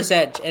 And Mirror's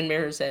Edge.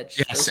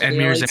 Yes, and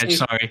Mirror's Edge,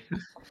 sorry.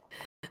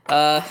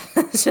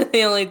 Those are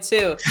the only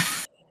two.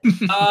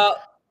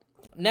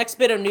 Next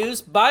bit of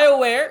news.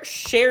 BioWare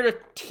shared a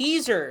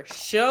teaser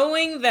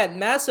showing that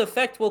Mass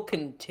Effect will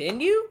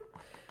continue?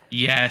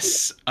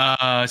 Yes.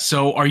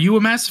 So are you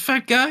a Mass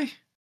Effect guy?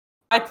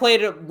 I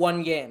played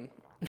one game.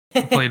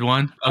 You played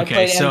one?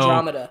 Okay, I played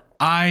Andromeda.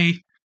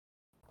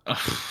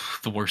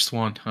 The worst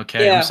one.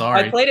 Okay, yeah, I'm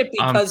sorry. I played it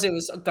because it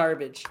was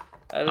garbage.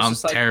 I'm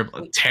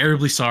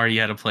terribly sorry you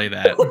had to play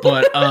that.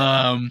 But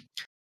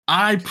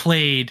I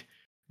played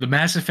the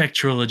Mass Effect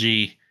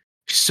trilogy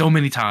so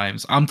many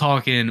times. I'm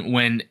talking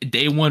when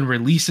day one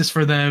releases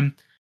for them,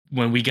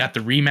 when we got the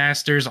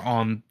remasters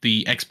on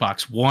the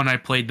Xbox One, I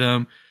played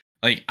them.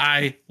 Like,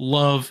 I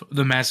love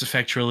the Mass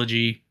Effect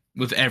trilogy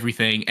with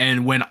everything.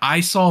 And when I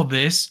saw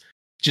this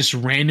just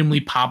randomly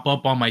pop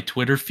up on my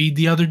Twitter feed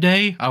the other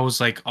day, I was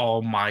like,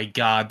 oh my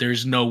God,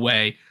 there's no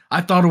way.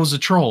 I thought it was a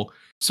troll.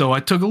 So I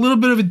took a little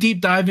bit of a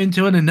deep dive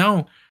into it, and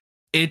no,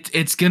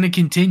 it's gonna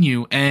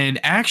continue. And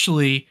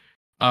actually,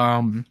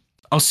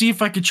 I'll see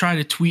if I could try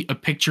to tweet a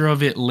picture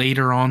of it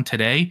later on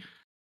today.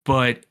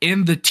 But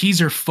in the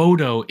teaser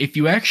photo, if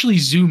you actually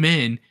zoom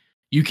in,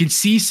 you can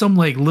see some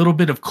like little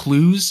bit of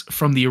clues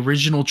from the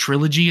original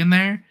trilogy in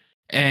there.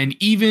 And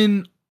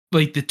even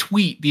like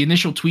the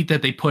initial tweet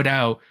that they put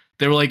out,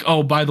 they were like,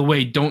 oh, by the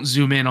way, don't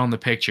zoom in on the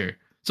picture.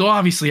 So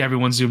obviously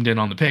everyone zoomed in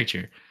on the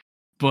picture.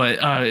 But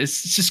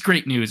it's just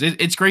great news.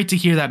 It's great to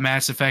hear that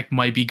Mass Effect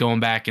might be going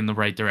back in the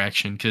right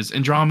direction, because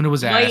Andromeda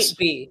was ass.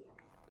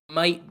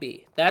 Might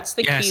be. That's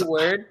the Yes, key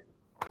word.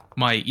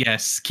 might.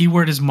 Yes,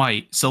 keyword is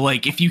might. So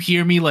like, if you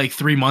hear me like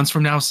 3 months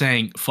from now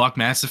saying "fuck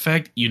Mass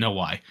Effect," you know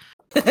why.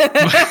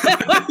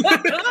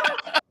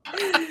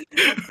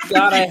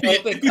 God, I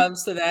hope it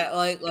comes to that.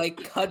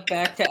 Like, cut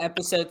back to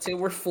episode 2.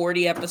 We're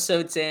 40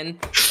 episodes in,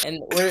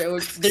 and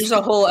there's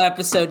a whole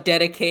episode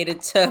dedicated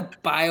to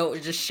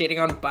just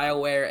shitting on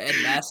BioWare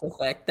and Mass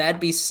Effect.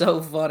 That'd be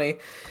so funny.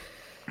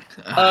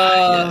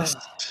 Yes.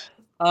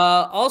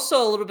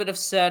 Also, a little bit of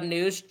sad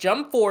news.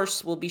 Jump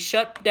Force will be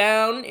shut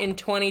down in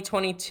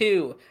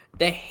 2022.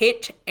 The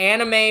hit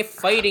anime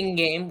fighting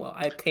game. Well,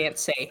 I can't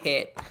say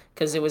hit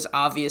because it was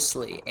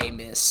obviously a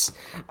miss.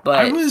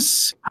 But I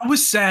was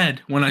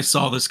sad when I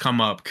saw this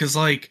come up, because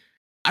like,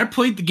 I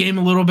played the game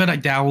a little bit. I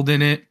dabbled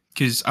in it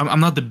because I'm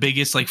not the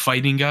biggest like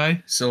fighting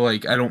guy, so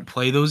like I don't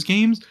play those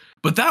games.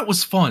 But that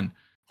was fun.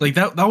 Like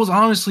that was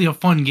honestly a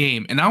fun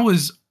game, and I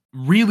was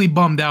really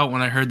bummed out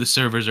when I heard the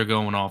servers are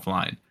going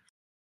offline.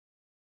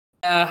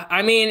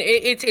 I mean,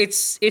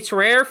 it's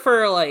rare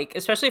for like,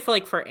 especially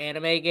for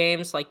anime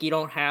games. Like, you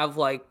don't have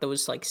like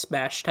those like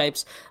Smash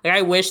types. Like,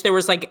 I wish there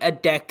was like a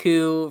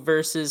Deku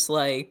versus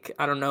like,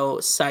 I don't know,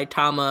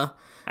 Saitama.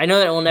 I know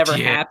that it will never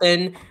Yeah.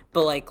 happen,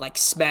 but like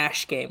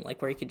Smash game,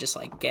 like where you could just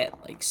like get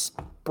like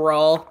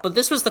brawl. But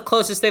this was the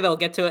closest thing they'll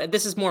get to it.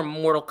 This is more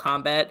Mortal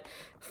Kombat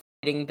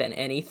fighting than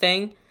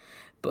anything.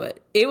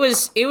 But it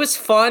was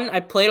fun. I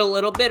played a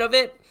little bit of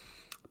it,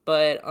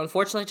 but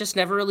unfortunately, it just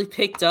never really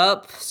picked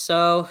up.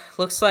 So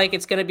looks like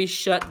it's gonna be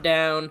shut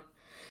down.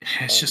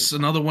 It's just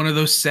another one of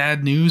those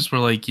sad news where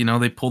like,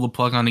 they pull the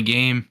plug on a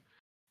game.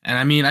 And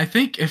I mean, I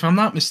think if I'm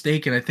not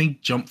mistaken, I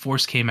think Jump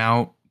Force came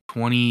out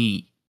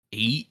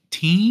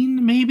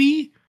 2018,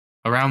 maybe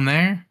around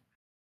there.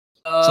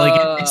 So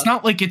like, it's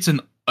not like it's a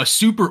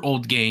super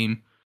old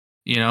game,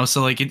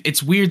 So like,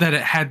 it's weird that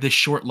it had this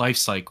short life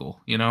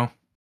cycle,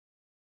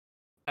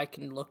 I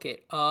can look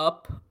it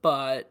up,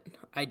 but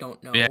I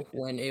don't know Yeah.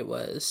 when it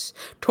was.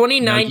 No,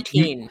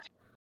 2019.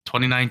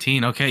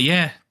 2019. Okay,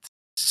 yeah.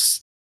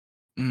 Short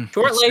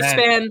It's sad.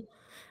 lifespan,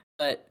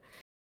 but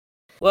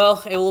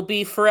well, it will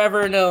be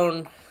forever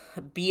known,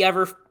 be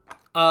ever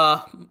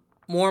uh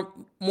more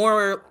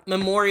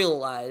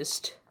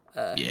memorialized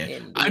Yeah.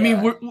 in I the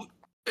mean, Gaming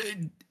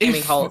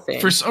if Hall of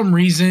Fame. for some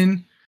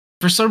reason,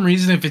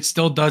 if it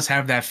still does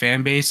have that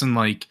fan base, and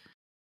like,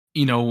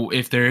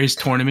 if there is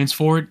tournaments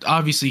for it,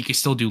 obviously you can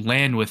still do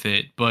LAN with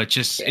it, but it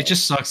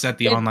just sucks that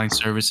the online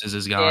services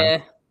is gone.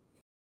 Yeah.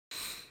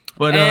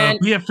 But And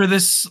yeah, for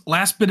this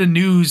last bit of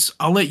news,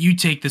 I'll let you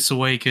take this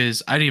away,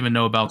 because I didn't even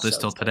know about this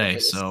so till today.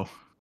 excited. So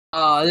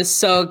oh, this is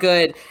so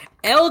good.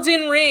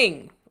 Elden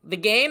Ring, the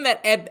game that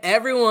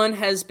everyone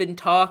has been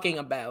talking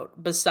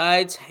about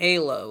besides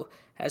Halo,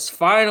 has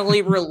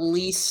finally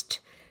released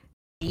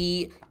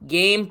the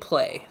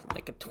gameplay,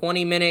 like a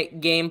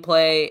 20-minute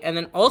gameplay, and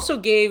then also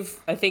gave,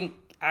 I think,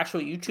 actual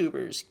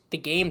YouTubers the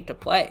game to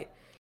play.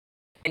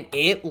 And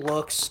it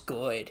looks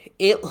good.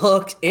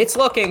 It's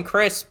looking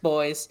crisp,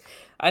 boys.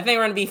 I think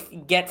we're gonna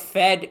get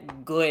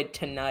fed good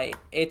tonight.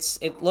 It's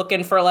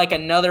looking for like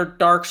another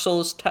Dark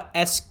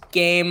Souls-esque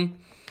game,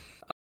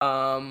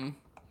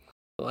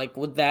 like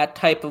with that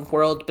type of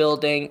world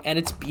building, and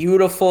it's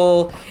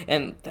beautiful,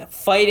 and the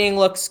fighting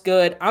looks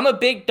good. I'm a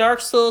big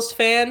Dark Souls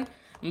fan.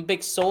 I'm a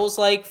big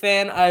Souls-like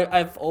fan.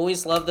 I've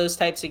always loved those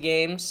types of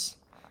games.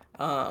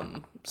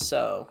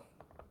 So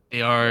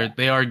they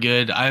are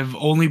good. I've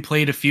only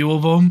played a few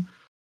of them,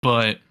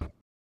 but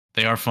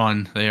they are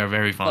fun. They are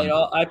very fun.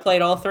 I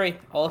played all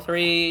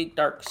three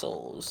Dark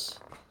Souls,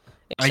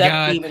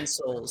 except Demon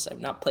Souls. I've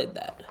not played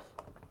that.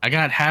 I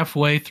got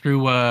halfway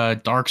through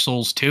Dark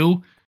Souls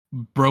 2,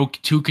 broke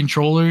 2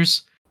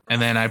 controllers, and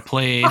then I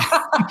played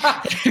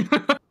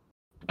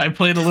I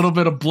played a little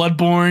bit of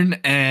Bloodborne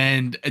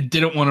and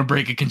didn't want to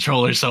break a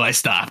controller, so I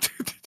stopped.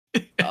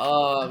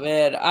 Oh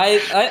man,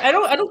 I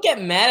don't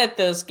get mad at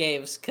those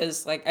games,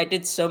 because like I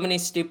did so many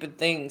stupid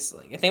things.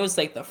 Like I think it was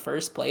like the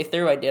first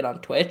playthrough I did on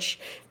Twitch.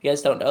 If you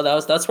guys don't know,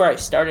 that's where I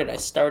started. I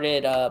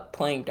started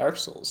playing Dark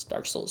Souls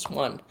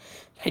 1.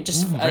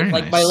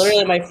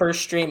 Literally my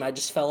first stream, I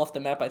just fell off the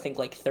map, I think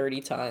like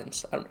 30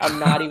 times. I'm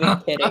not even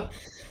kidding.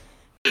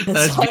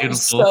 It's like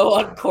so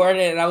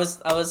uncoordinated. I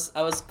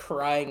was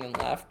crying in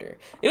laughter.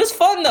 It was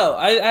fun though.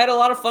 I had a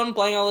lot of fun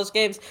playing all those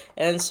games,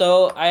 and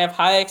so I have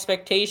high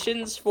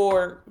expectations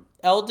for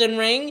Elden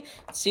Ring.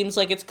 It seems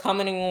like it's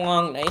coming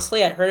along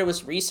nicely. I heard it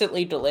was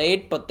recently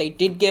delayed, but they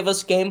did give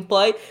us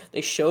gameplay.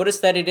 They showed us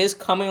that it is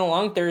coming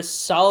along. There's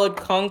solid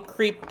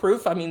concrete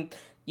proof. I mean,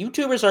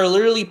 YouTubers are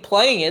literally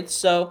playing it,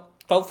 so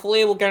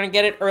hopefully we're gonna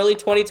get it early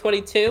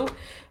 2022,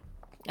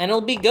 and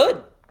it'll be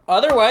good.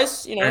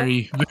 Otherwise,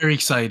 very, very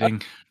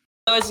exciting.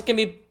 Otherwise, it's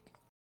gonna be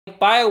like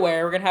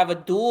BioWare. We're gonna have a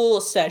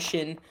dual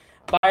session,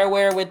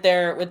 BioWare with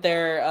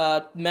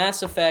their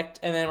Mass Effect,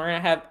 and then we're gonna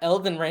have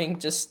Elden Ring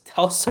just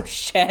also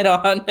shed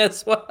on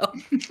as well.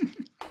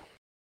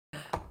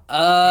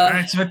 All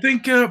right, so I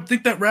think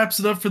that wraps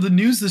it up for the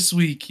news this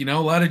week. A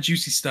lot of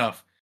juicy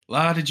stuff.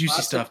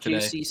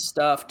 Juicy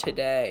stuff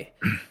today.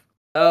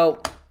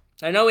 Oh,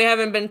 I know we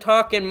haven't been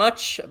talking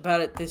much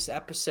about it this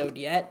episode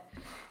yet,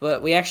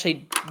 but we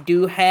actually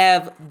do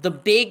have the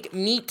big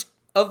meat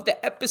of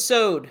the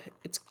episode.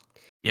 It's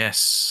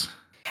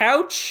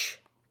couch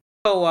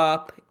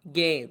co-op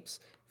games.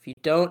 If you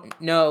don't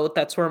know,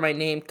 that's where my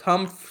name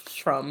comes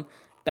from.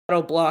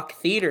 Battle Block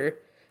Theater,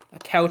 a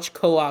couch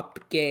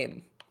co-op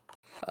game.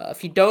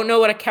 If you don't know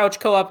what a couch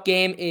co-op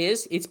game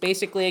is, it's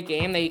basically a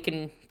game that you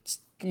can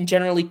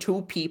generally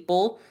 2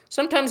 people.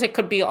 Sometimes it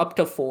could be up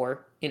to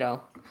 4.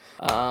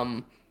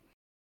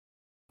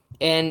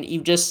 And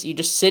you just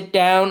sit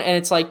down, and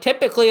it's like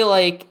typically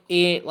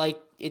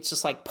it's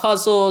just like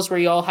puzzles where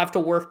you all have to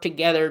work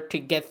together to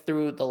get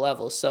through the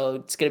level. So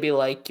it's gonna be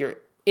like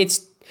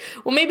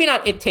maybe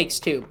not It Takes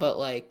Two, but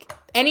like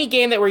any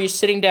game where you're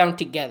sitting down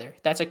together.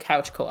 That's a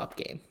couch co-op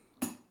game.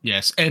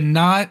 Yes, and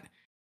not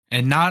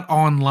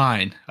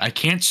online. I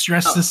can't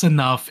stress this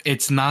enough.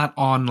 It's not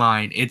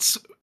online. It's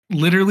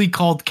literally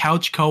called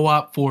couch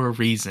co-op for a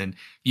reason.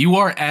 You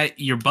are at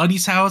your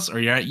buddy's house or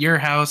you're at your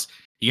house.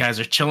 You guys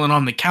are chilling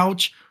on the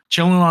couch,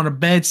 chilling on a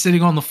bed,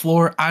 sitting on the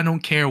floor. I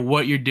don't care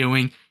what you're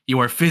doing. You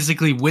are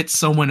physically with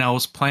someone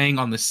else playing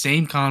on the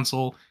same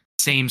console,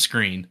 same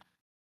screen.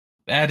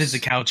 That is a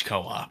couch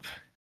co-op.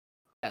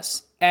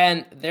 Yes,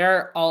 and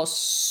they're all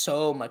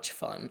so much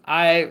fun.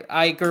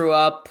 I grew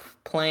up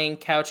playing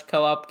couch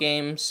co-op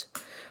games,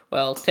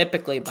 well,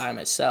 typically by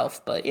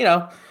myself, but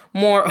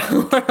more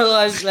or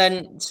less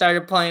then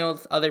started playing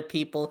with other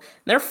people.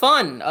 They're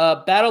fun.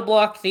 Battle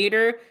Block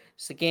Theater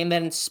is the game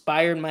that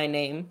inspired my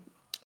name.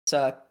 It's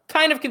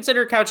kind of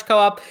considered couch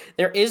co-op.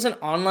 There is an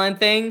online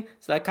thing,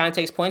 so that kind of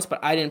takes points, but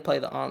I didn't play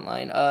the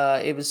online.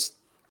 It was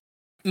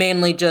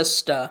mainly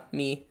just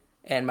me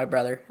and my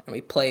brother, and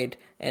we played,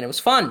 and it was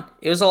fun.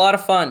 It was a lot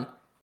of fun.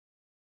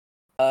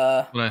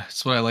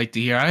 That's what I like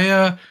to hear.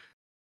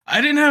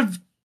 I didn't have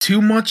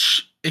too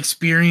much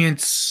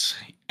experience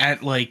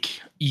at like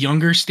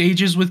younger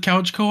stages with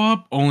couch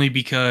co-op, only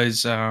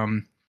because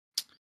you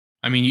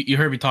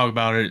heard me talk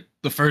about it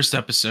the first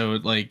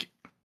episode. Like,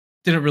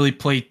 didn't really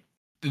play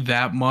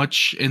that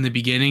much in the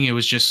beginning. It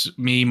was just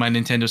me, my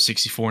Nintendo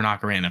 64, and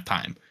Ocarina of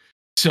Time.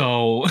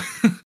 So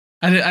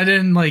I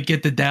didn't like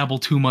get to dabble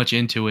too much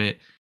into it.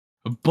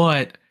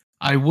 But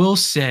I will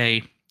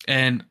say,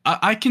 and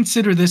I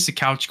consider this a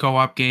couch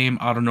co-op game.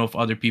 I don't know if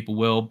other people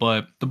will,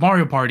 but the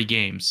Mario Party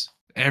games,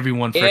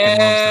 everyone freaking loves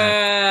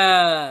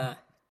that.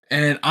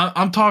 And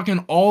I'm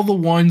talking all the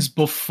ones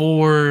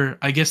before,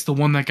 I guess the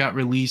one that got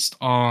released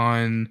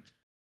on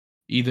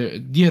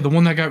the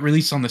one that got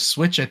released on the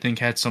Switch, I think,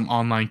 had some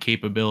online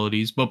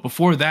capabilities. But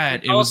before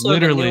that, it was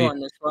literally the new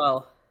one as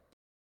well.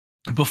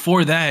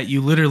 Before that,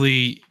 you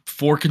literally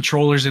 4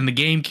 controllers in the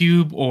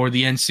GameCube or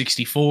the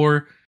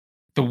N64,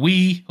 the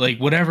Wii, like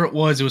whatever it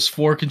was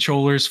 4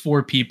 controllers,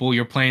 4 people.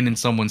 You're playing in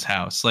someone's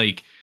house.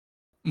 Like,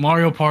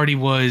 Mario Party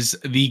was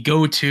the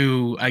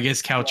go-to, I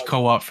guess, couch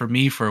co-op for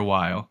me for a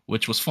while,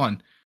 which was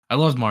fun. I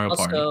loved Mario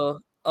Party.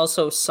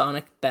 Also,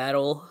 Sonic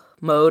Battle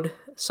Mode,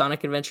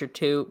 Sonic Adventure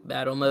 2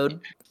 Battle Mode.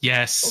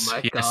 Yes. Oh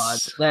my god,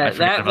 that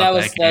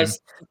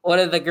was one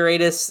of the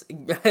greatest.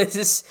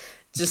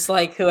 just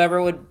like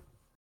whoever would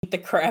beat the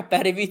crap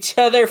out of each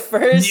other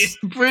first.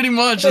 Yeah, pretty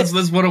much,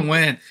 that's what it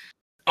went.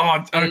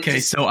 Oh, okay.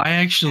 So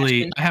I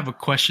have a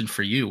question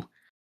for you.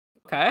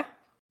 Okay.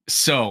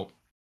 So,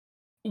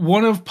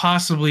 one of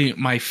possibly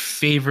my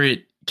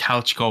favorite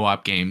couch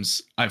co-op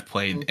games I've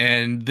played,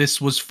 and this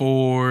was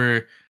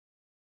for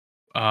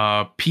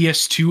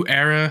PS2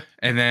 era,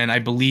 and then I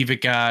believe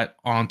it got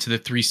onto the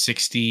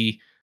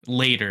 360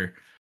 later.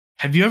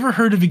 Have you ever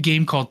heard of a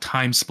game called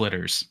Time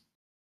Splitters?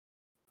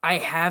 I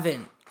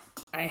haven't.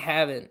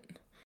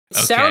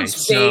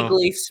 Sounds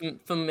vaguely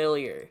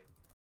familiar.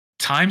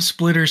 Time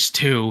Splitters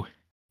 2,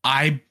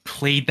 I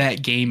played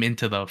that game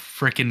into the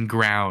freaking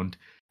ground.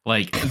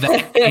 Like,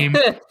 that game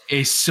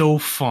is so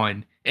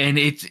fun, and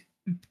it's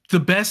the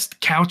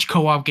best couch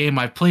co-op game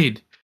I've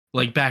played,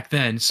 like, back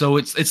then. So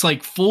it's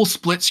like full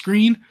split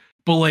screen,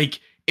 but like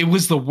it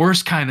was the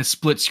worst kind of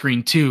split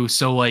screen too.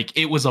 So like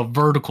it was a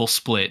vertical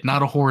split,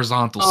 not a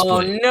horizontal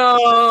split. Oh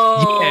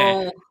no!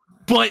 Yeah,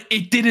 but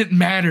it didn't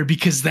matter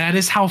because that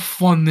is how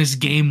fun this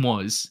game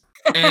was.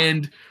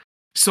 And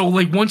So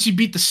like once you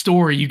beat the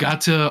story, you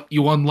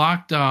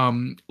unlocked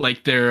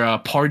like their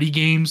party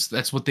games.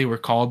 That's what they were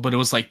called, but it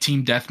was like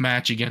team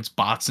deathmatch against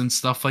bots and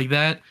stuff like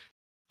that.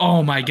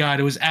 Oh my god,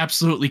 it was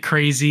absolutely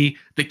crazy.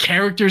 The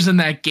characters in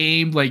that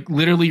game like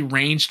literally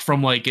ranged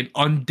from like an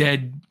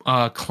undead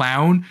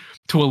clown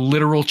to a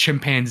literal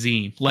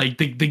chimpanzee. Like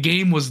the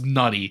game was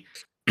nutty.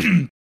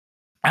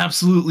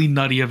 Absolutely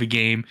nutty of a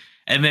game.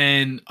 And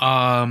then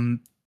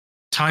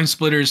Time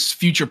Splitters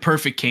Future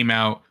Perfect came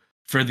out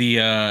for the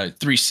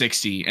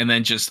 360, and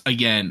then just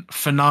again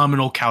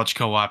phenomenal couch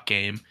co-op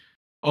game.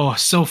 Oh,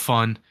 so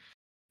fun.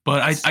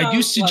 But I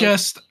do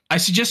suggest I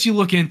suggest you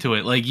look into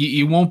it. Like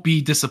you won't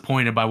be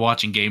disappointed by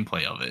watching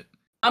gameplay of it.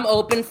 I'm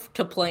open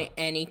to playing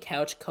any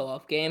couch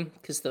co-op game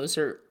because those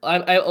are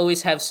I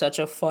always have such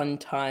a fun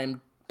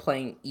time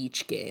playing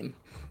each game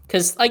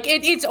because like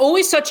it's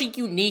always such a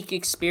unique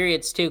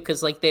experience too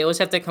because like they always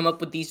have to come up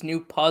with these new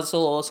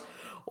puzzles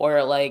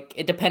or like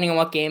it, depending on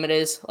what game it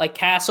is, like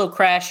Castle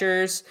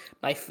Crashers,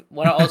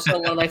 one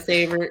of my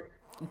favorite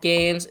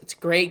games. It's a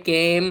great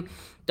game.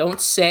 Don't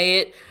say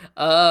it.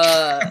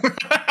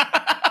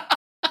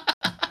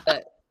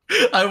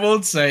 I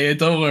won't say it.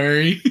 Don't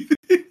worry.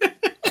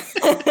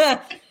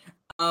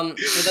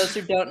 For those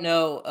who don't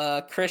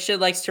know, Christian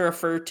likes to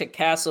refer to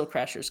Castle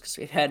Crashers because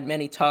we've had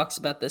many talks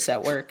about this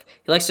at work.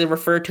 He likes to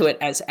refer to it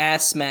as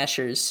ass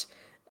smashers.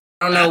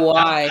 I don't know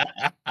why.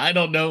 I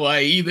don't know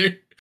why either.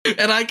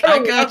 And I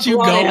got you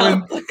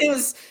going.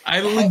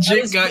 I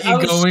legit got you going. I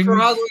was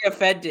strongly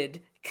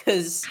offended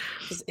because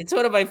it's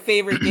one of my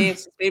favorite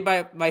games. It's made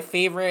by my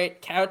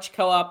favorite couch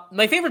co-op,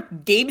 my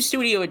favorite game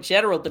studio in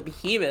general, the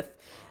Behemoth.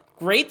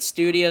 Great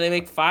studio. They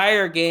make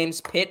fire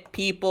games, Pit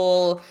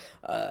People,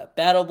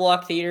 Battle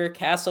Block Theater,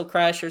 Castle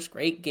Crashers.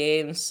 Great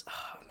games.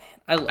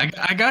 Oh man,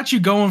 I got you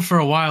going for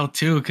a while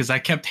too because I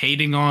kept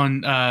hating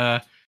on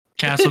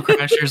Castle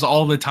Crashers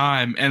all the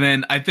time, and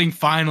then I think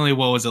finally,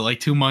 what was it,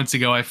 like 2 months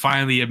ago? I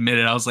finally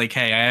admitted I was like,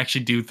 hey, I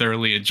actually do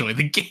thoroughly enjoy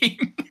the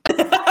game.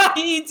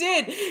 You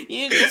did.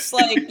 You just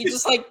like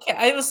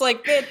I was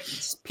like, man,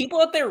 people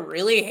out there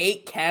really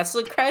hate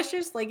Castle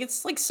Crashers. Like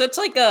it's like such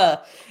like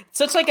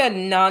a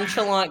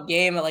nonchalant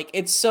game. Like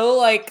it's so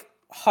like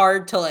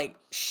hard to like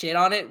shit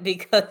on it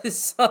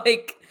because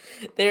like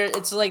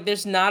it's like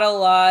there's not a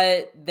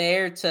lot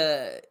there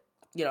to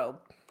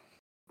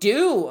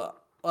do,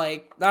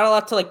 like not a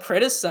lot to like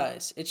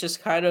criticize. It's just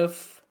kind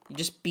of you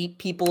just beat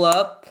people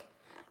up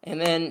and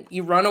then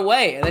you run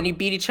away, and then you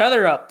beat each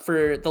other up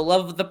for the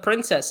love of the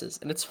princesses,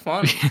 and it's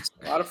fun. It's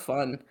a lot of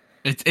fun.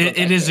 It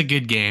is a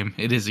good game.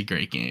 It is a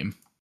great game.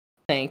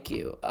 Thank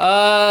you.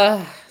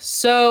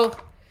 So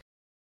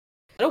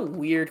what a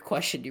weird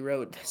question you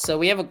wrote. So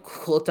we have a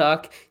cool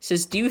talk. It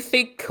says, do you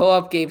think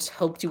co-op games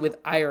helped you with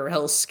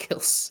IRL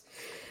skills?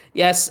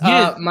 Yes.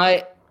 Yeah.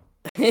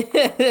 Would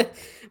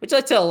you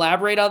like to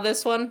elaborate on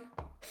this one?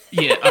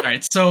 Yeah. All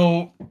right.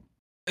 So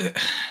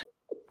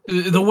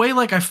the way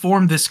like I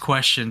formed this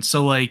question,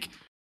 so like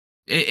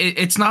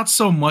it's not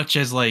so much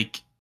as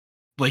like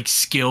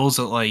skills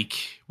at like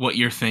what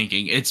you're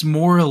thinking. It's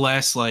more or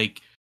less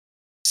like,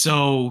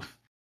 so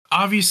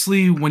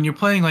obviously when you're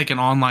playing like an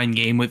online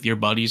game with your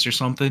buddies or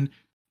something,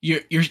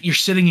 you're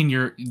sitting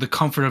in the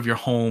comfort of your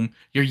home,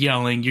 you're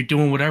yelling, you're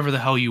doing whatever the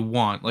hell you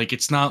want. Like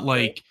it's not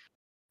like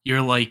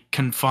you're like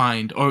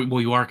confined, or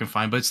well, you are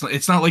confined, but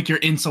it's not like you're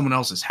in someone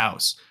else's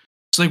house.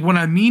 So like what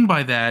I mean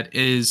by that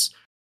is,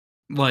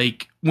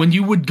 like when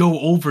you would go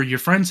over your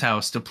friend's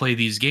house to play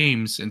these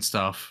games and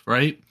stuff,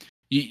 right?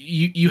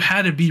 You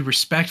had to be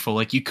respectful.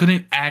 Like you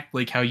couldn't act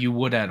like how you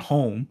would at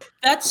home.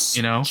 That's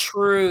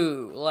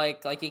true.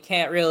 Like you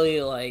can't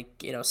really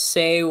like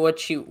say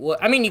what you.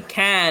 I mean, you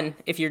can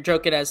if you're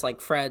joking as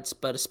like friends,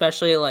 but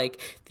especially like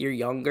if you're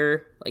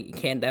younger, like you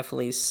can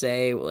definitely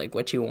say like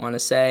what you want to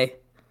say.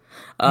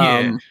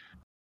 Yeah.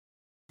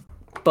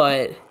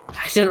 But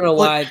I don't know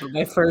why, but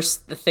my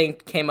first thing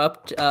came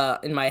up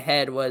in my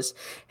head was,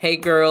 "Hey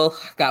girl,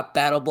 got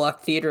Battle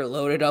Block Theater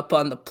loaded up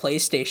on the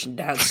PlayStation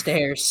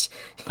downstairs.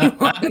 You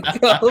want to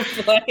go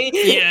play?"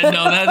 Yeah,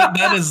 no,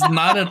 that is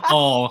not at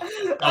all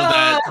how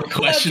that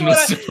question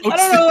was supposed to be. I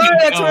don't know why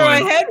that's where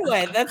my head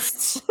went.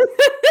 That's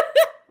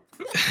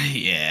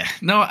yeah.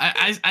 No,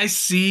 I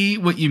see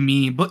what you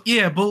mean, but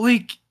yeah, but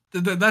like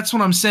that's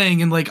what I'm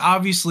saying, and like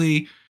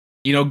obviously,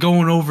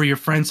 going over your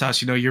friend's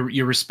house,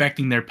 you're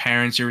respecting their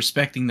parents, you're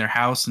respecting their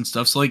house and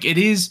stuff. So like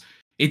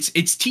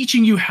it's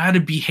teaching you how to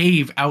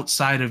behave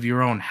outside of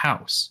your own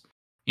house.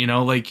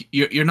 Like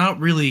you're not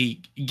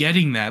really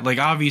getting that. Like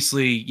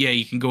obviously, yeah,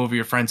 you can go over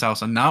your friend's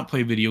house and not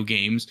play video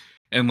games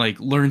and like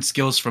learn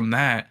skills from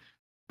that.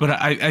 But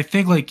I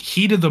think like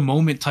heat of the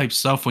moment type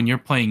stuff when you're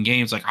playing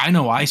games, like I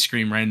know I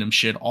scream random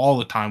shit all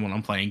the time when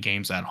I'm playing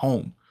games at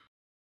home.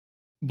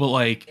 But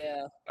like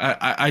yeah.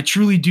 I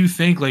truly do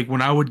think like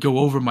when I would go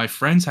over my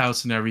friend's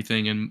house and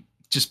everything and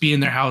just be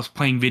in their house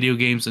playing video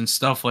games and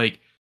stuff,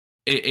 like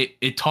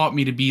it taught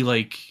me to be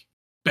like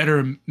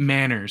better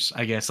manners,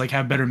 I guess, like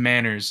have better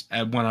manners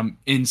when I'm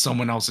in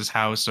someone else's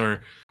house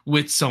or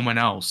with someone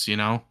else.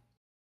 No,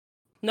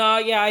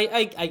 yeah,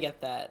 I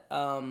get that.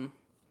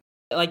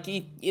 like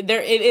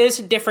there it is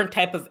a different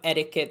type of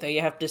etiquette that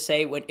you have to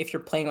say when if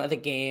you're playing with a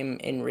game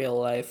in real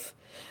life.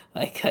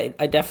 Like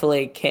I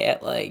definitely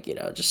can't like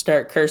just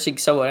start cursing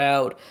someone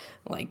out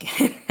like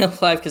in real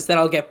life because then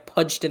I'll get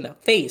punched in the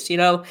face.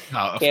 No,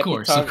 of Can't be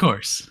course, of talking,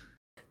 course.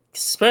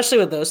 especially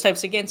with those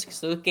types of games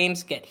because those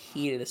games get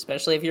heated.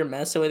 Especially if you're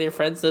messing with your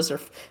friends.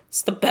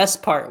 It's the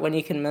best part when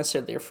you can mess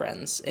with your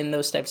friends in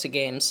those types of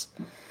games.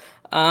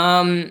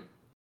 Um,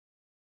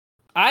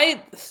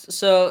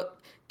 so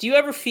do you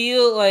ever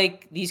feel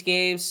like these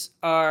games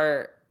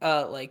are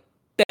like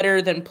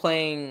better than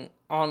playing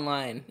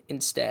online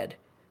instead?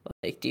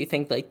 Like, do you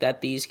think like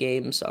that these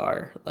games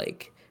are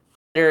like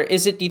better? Do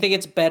you think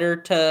it's better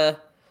to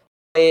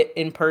play it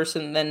in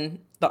person than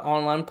the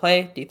online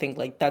play? Do you think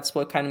like that's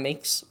what kind of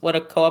makes what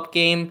a co-op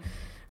game,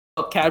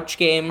 a couch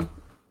game One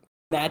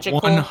magical?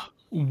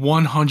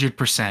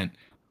 100%.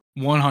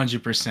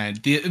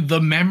 100%.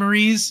 The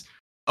memories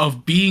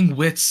of being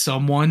with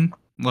someone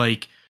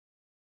like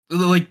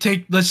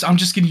take let's I'm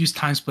just gonna use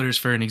Time Splitters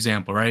for an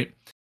example, right?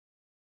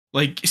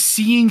 Like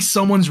seeing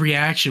someone's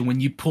reaction when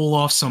you pull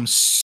off some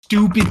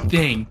stupid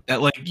thing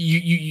that like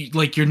you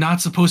like you're not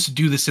supposed to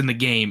do this in the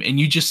game and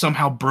you just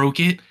somehow broke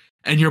it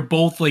and you're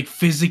both like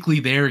physically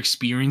there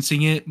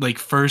experiencing it like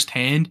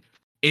firsthand.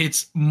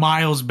 It's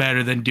miles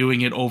better than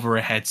doing it over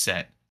a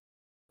headset.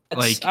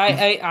 It's Like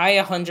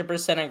I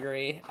 100%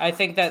 agree. I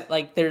think that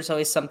like there's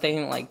always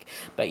something like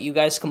about you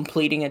guys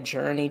completing a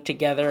journey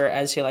together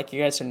as you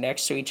guys are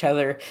next to each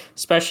other.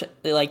 Especially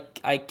like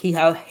I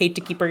hate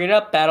to keep bringing it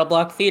up, Battle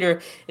Block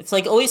Theater. It's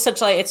like always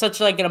such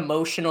like an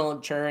emotional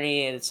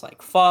journey, and it's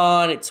like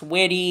fun, it's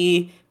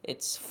witty,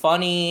 it's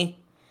funny.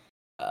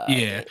 Uh,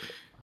 yeah.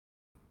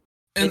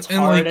 it's And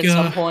hard like at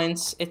some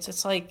points.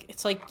 It's like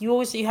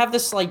you have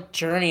this like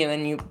journey and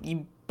then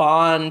you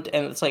bond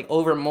and it's like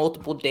over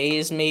multiple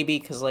days maybe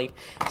because like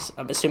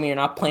I'm assuming you're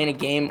not playing a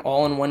game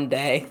all in one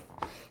day.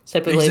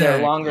 Typically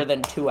they're longer exactly.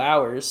 than 2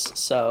 hours.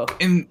 So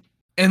And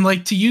and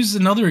like to use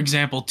another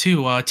example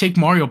too, take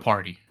Mario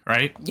Party,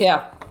 right?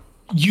 yeah.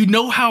 You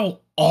know how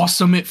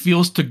awesome it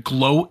feels to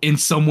gloat in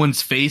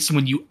someone's face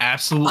when you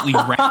absolutely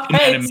wreck them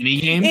at a it's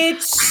minigame.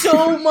 it's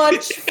so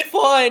much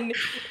fun.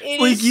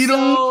 It Like is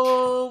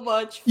so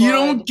much you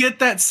fun. don't get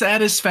that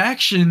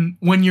satisfaction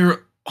when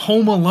you're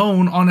home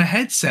alone on a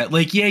headset.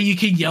 Like yeah, you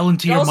can yell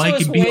into It your also mic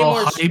is and be way all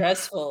more hype.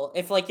 stressful.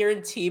 If like you're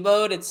in T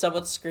mode and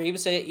someone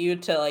screams at you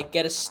to like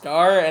get a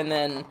star Yeah, and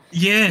then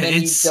you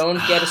it's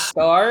don't get a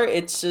star,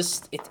 it's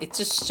just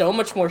so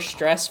much more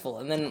stressful.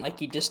 And then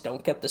like you just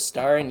don't get the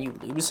star and you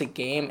lose a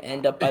game,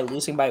 end up by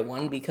losing by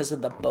one because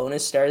of the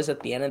bonus stars at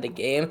the end of the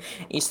game.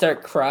 And you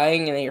start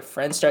crying and then your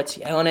friend starts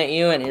yelling at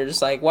you and you're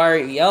just like, "Why are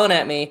you yelling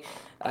at me?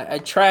 I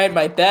tried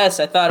my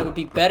best. I thought it would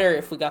be better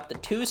if we got the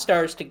 2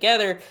 stars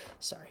together."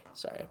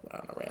 Sorry, I went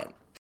on a rant.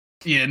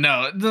 yeah,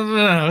 no,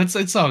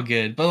 it's all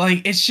good. But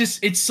like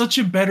it's such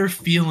a better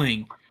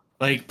feeling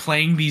like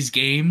playing these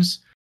games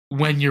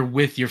when you're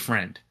with your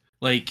friend.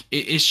 Like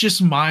it's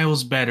just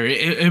miles better.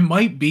 It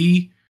might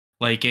be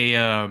like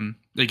a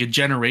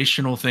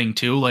generational thing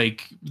too.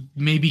 Like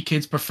maybe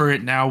kids prefer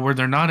it now where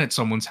they're not at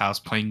someone's house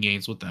playing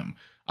games with them.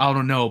 I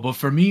don't know, but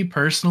for me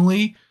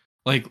personally,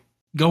 like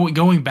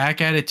going back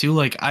at it too,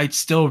 like I'd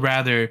still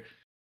rather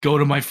go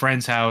to my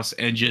friend's house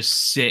and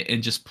just sit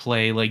and just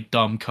play like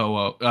dumb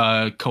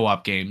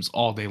co-op games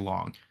all day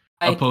long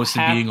I'd opposed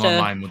to have being to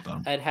online with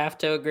them. I'd have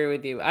to agree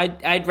with you.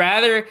 I'd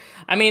rather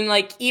I mean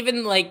like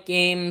even like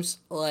games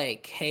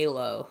like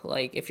Halo,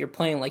 like if you're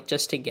playing like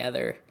just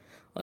together,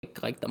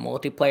 like the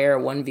multiplayer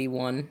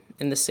 1v1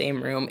 in the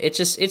same room, it's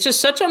just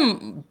such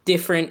a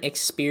different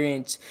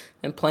experience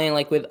than playing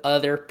like with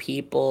other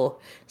people.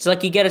 It's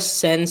like you get a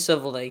sense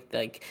of like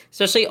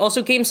especially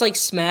also games like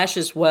Smash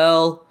as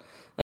well.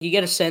 Like you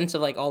get a sense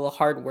of like all the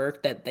hard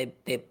work that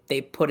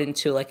they put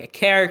into like a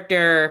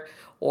character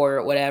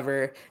or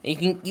whatever.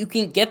 And you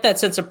can get that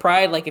sense of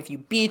pride like if you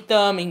beat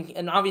them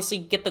and obviously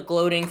get the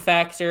gloating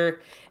factor.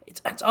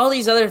 It's all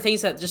these other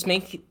things that just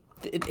make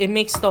it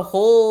makes the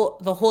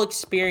whole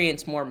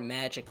experience more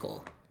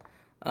magical.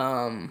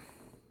 Um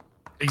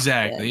yeah.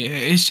 Exactly.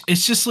 It's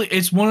just like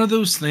it's one of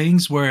those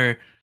things where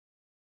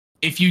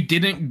if you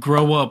didn't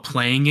grow up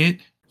playing it,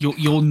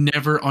 you'll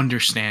never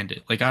understand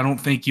it. Like I don't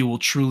think you will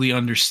truly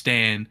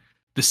understand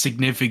the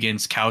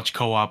significance couch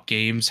co-op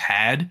games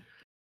had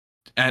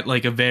at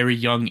like a very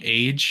young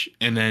age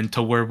and then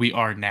to where we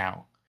are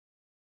now.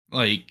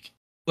 Like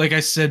like I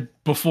said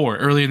before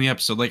earlier in the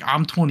episode, like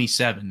I'm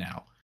 27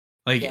 now.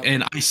 Like Yeah.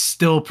 and I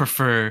still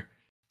prefer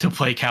to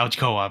play couch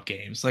co-op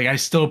games. Like I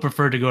still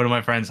prefer to go to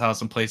my friend's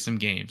house and play some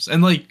games.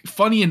 And like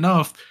funny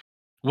enough,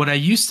 what I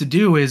used to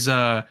do is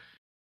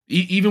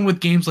even with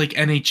games like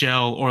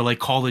NHL or like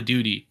Call of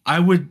Duty, I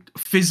would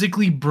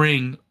physically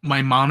bring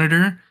my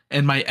monitor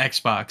and my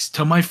Xbox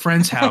to my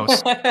friend's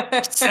house,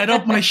 set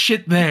up my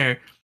shit there,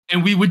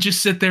 and we would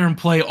just sit there and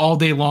play all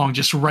day long,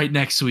 just right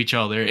next to each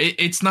other.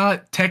 It's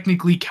not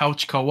technically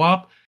couch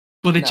co-op,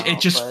 but it No,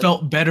 just but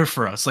felt better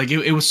for us. Like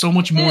it was so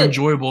much it more did.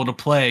 enjoyable to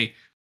play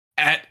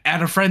at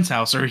a friend's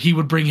house, or he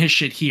would bring his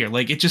shit here.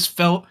 Like it just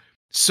felt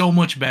so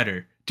much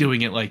better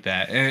doing it like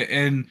that.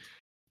 And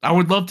I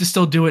would love to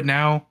still do it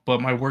now,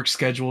 but my work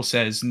schedule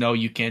says no,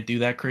 you can't do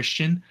that,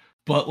 Christian.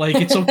 But like,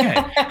 it's okay.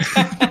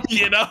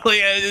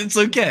 It's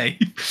okay.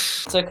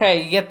 It's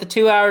okay. You get the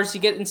 2 hours.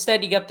 You get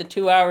the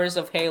 2 hours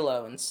of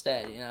Halo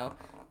instead. You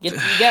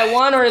get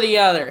one or the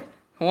other.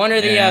 One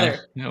or the other.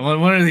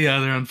 One or the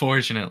other,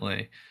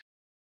 unfortunately.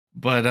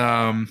 But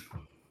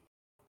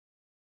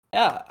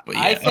yeah, But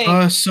yeah. I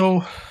think.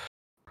 So.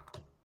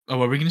 Oh, what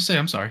were we gonna say?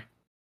 I'm sorry.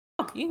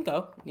 You can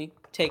go. You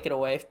take it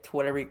away to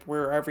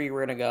wherever you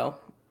were gonna go.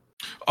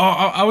 Oh,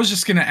 I was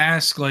just gonna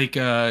ask, like,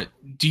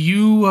 do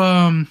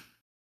you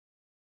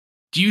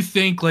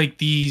think like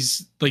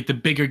these like the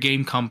bigger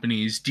game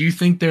companies, do you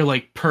think they're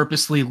like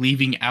purposely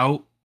leaving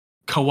out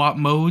co-op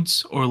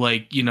modes or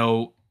like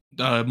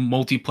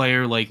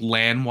multiplayer like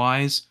LAN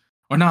wise,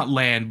 or not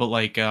LAN but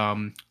like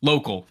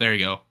local? There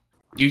you go.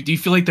 Do you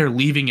feel like they're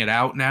leaving it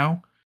out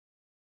now?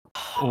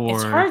 Or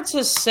It's hard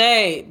to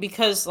say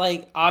because,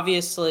 like,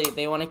 obviously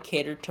they want to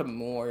cater to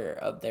more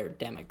of their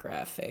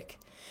demographic.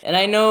 And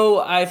I know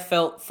I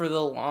felt for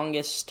the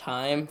longest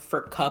time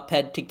for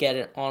Cuphead to get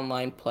an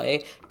online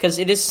play because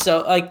it is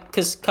so like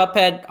because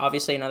Cuphead,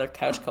 obviously another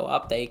couch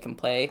co-op that you can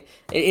play.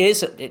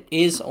 It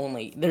is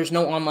only there's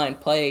no online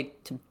play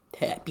to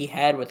be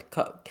had with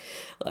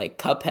like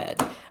Cuphead.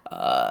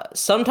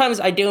 Sometimes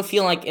I do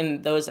feel like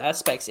in those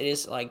aspects it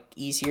is like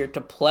easier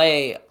to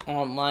play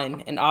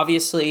online, and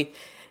obviously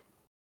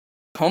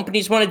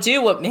companies want to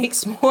do what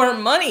makes more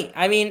money.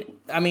 I mean,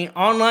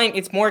 online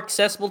it's more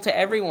accessible to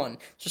everyone,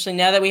 especially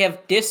now that we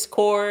have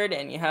Discord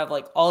and you have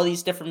like all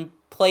these different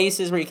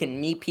places where you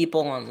can meet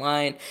people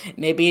online.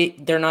 Maybe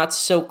they're not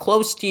so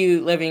close to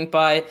you living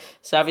by,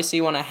 so obviously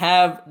you want to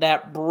have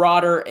that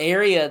broader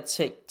area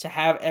to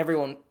have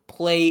everyone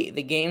play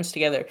the games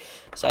together.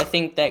 So I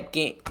think that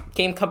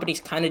game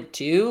companies kind of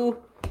do.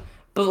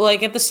 But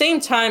like at the same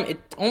time, it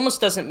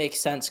almost doesn't make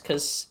sense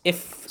because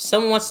if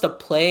someone wants to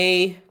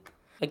play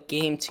a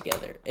game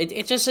together.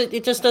 It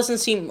just doesn't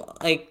seem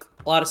like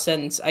a lot of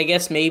sense. I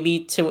guess maybe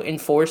to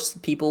enforce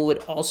people would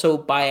also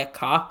buy a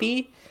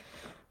copy,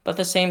 but at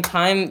the same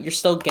time, you're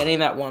still getting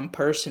that one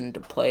person to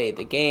play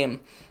the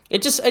game.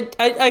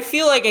 I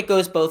feel like it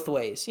goes both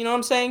ways. You know what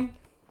I'm saying?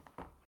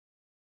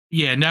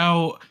 yeah,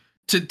 now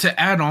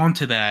to add on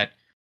to that,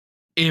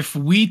 if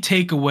we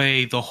take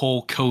away the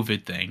whole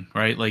COVID thing,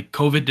 right? Like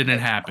COVID didn't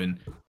happen.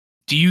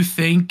 Do you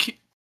think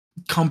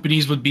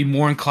companies would be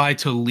more inclined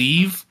to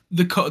leave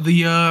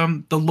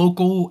the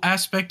local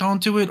aspect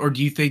onto it, or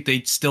do you think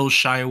they'd still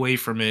shy away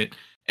from it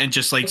and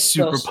just like It's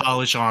still super so.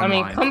 polish I mean,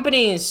 online?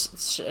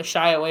 companies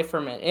shy away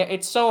from it.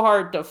 It's so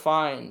hard to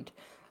find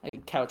like a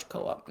couch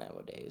co-op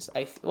nowadays.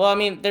 I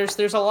mean,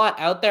 there's a lot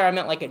out there. I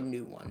meant like a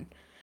new one.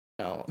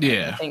 No, I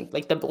Yeah. think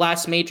like the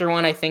last major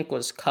one I think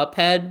was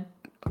Cuphead,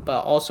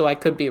 but also I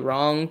could be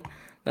wrong.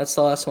 That's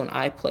the last one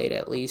I played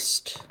at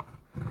least.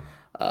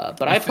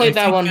 But I I played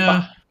that think one.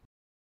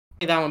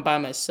 Played that one by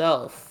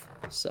myself.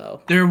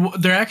 So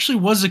there actually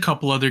was a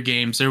couple other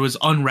games. There was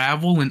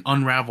Unravel and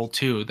Unravel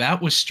 2.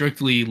 That was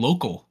strictly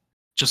local,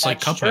 just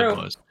like that's Cuphead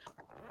true. was.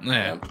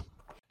 Yeah. Yep.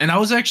 And I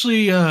was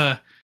actually I'm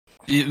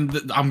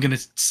gonna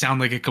sound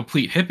like a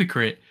complete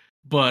hypocrite,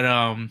 but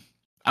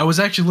I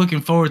was actually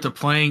looking forward to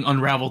playing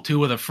Unravel 2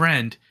 with a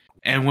friend,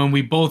 and when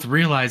we both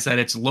realized that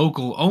it's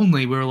local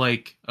only, we were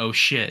like, oh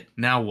shit,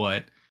 now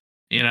what?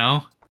 You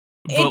know?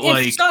 But It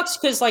like, sucks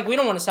because like we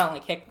don't want to sound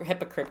like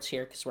hypocrites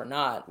here because we're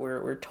not.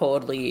 We're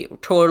totally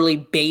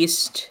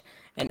based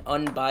and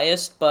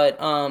unbiased. But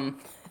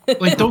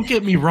don't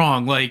get me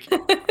wrong, like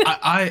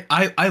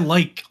I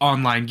like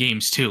online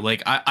games too.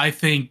 Like I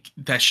think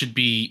that should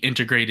be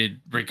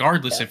integrated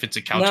regardless yeah. if it's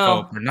a couch No,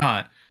 co-op or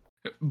not.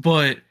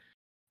 But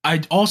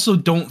I also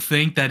don't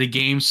think that a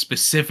game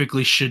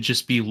specifically should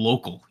just be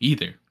local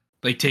either.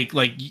 Like take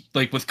like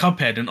with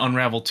Cuphead and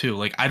Unravel 2.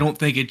 Like I don't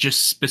think it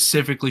just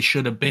specifically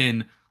should have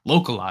been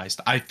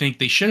localized. I think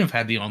they should have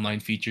had the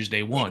online features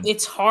day one.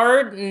 it's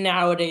hard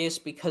nowadays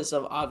because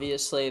of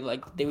obviously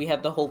like we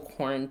had the whole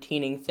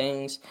quarantining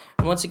things.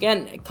 And once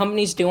again,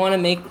 companies do want to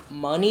make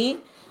money.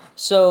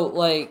 So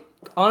like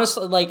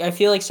honestly, like I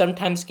feel like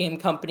sometimes game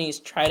companies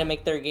try to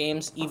make their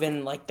games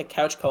even like the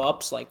couch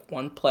co-ops like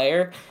one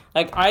player.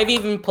 Like I've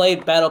even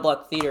played Battle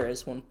Block Theater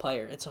as one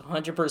player. It's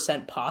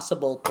 100%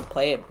 possible to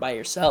play it by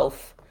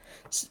yourself.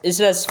 Is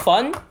it as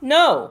fun?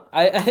 No.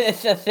 I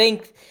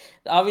think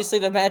obviously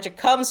the magic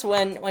comes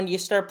when you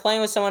start playing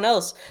with someone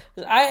else.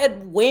 I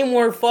had way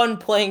more fun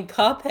playing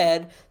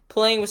Cuphead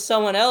playing with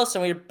someone else,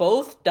 and we were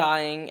both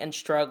dying and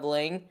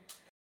struggling.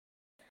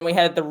 We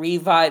had the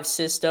revive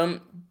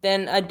system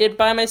than I did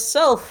by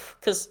myself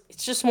because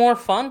it's just more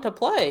fun to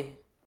play.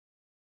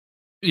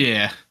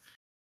 Yeah.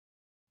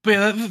 But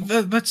yeah,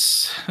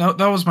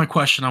 that was my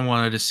question I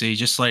wanted to see.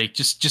 Just like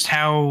just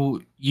how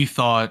you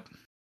thought,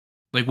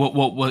 like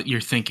what your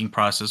thinking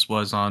process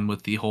was on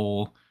with the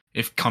whole,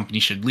 if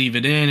companies should leave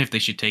it in, if they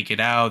should take it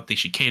out, they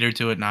should cater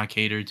to it, not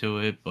cater to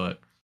it.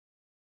 But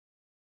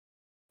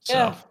so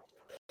Yeah.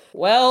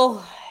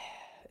 Well,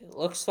 it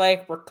looks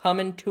like we're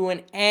coming to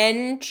an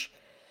end.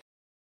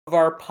 of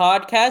our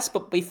podcast.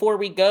 But before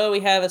we go, we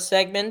have a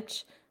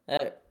segment.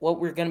 What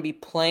we're going to be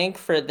playing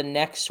for the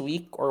next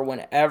week or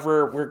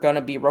whenever we're going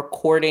to be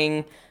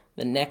recording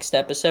the next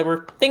episode.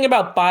 We're thinking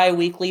about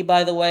bi-weekly,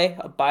 by the way.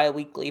 A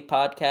bi-weekly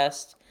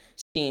podcast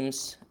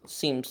seems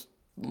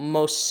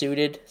most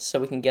suited so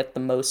we can get the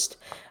most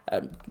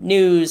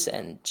news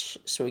and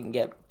so we can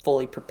get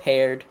fully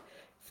prepared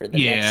for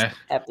the next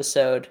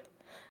episode.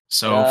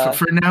 So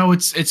for now,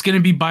 it's going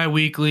to be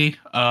bi-weekly.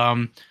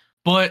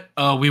 But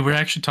we were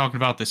actually talking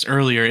about this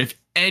earlier. If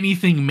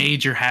anything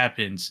major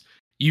happens,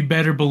 you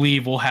better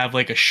believe we'll have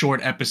like a short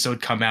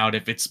episode come out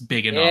if it's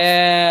big enough.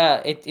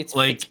 Yeah,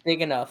 it's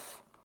big enough.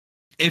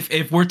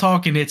 If we're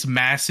talking it's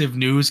massive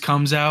news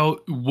comes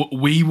out,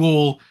 we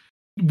will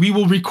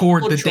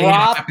record the day it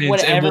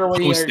happens and we'll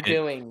post it.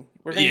 Doing.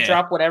 We're going to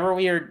drop whatever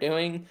we are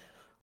doing.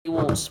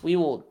 We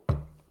will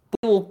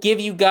give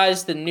you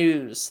guys the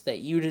news that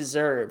you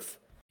deserve.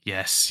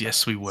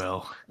 Yes, we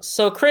will.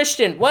 So,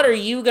 Christian, what are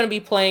you going to be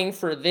playing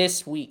for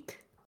this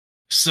week?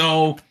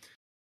 So,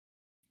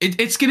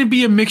 it's going to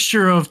be a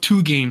mixture of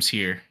two games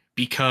here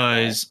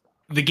because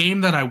the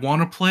game that I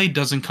want to play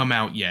doesn't come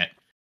out yet.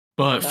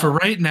 But for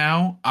right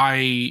now,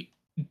 I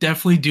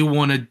definitely do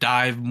want to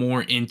dive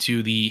more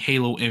into the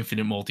Halo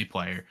Infinite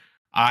multiplayer.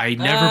 I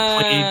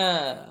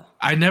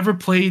never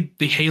played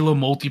the Halo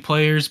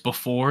multiplayers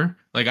before.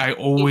 Like I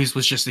always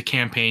was just a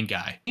campaign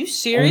guy. You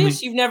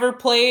serious? You've never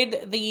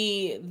played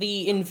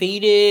the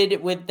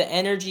Invaded with the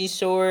energy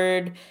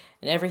sword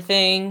and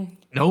everything?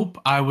 Nope.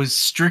 I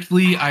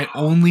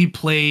only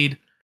played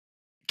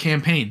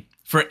campaign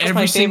for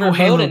every single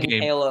Halo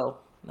game.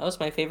 That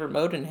was my favorite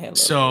mode in Halo.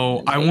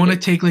 So I want to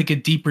take like a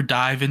deeper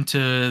dive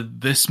into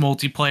this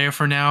multiplayer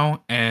for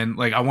now, and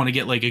like I want to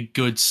get like a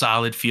good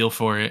solid feel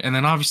for it, and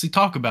then obviously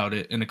talk about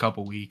it in a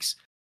couple weeks.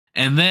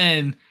 And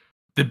then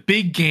the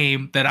big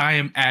game that I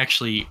am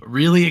actually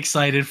really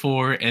excited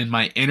for, and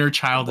my inner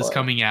child is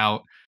coming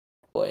out.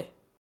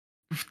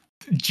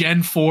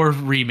 Gen 4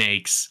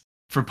 remakes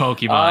for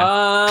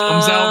Pokemon.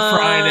 Comes out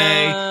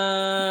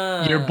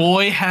Friday. Your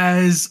boy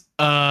has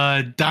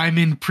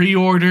Diamond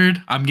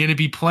pre-ordered. I'm going to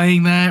be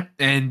playing that,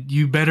 and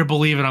you better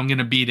believe it, I'm going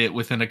to beat it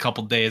within a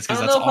couple days because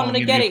that's all I'm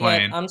going to be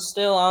playing. I'm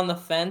still on the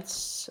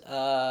fence.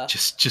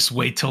 Just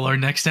wait till our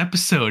next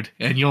episode,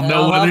 and you'll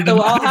know whether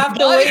I'll have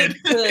to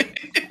wait.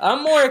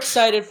 I'm more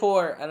excited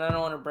for, and I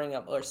don't want to bring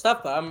up other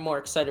stuff, but I'm more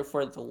excited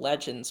for the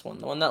Legends one,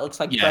 the one that looks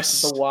like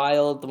Breath of the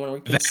Wild, the one where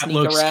we can sneak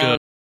around.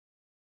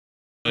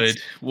 Good.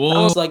 That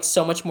was like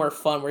so much more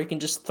fun, where you can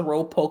just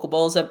throw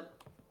Pokeballs at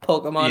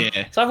Pokemon.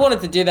 Yeah. So I've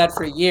wanted to do that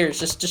for years.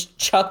 Just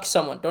chuck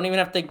someone. Don't even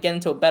have to get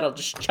into a battle.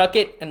 Just chuck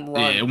it and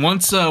run.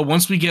 Yeah.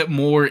 Once we get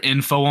more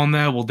info on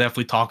that, we'll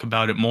definitely talk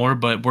about it more.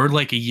 But we're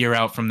like a year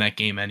out from that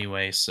game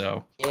anyway.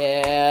 So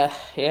yeah.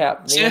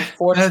 The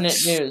unfortunate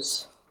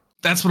news.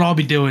 That's what I'll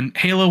be doing.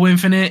 Halo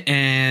Infinite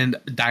and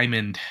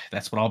Diamond.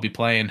 That's what I'll be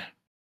playing.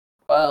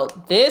 Well,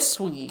 this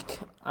week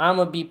I'm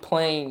gonna be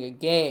playing a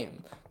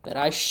game that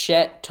I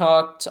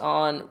talked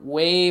on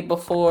way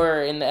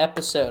before in the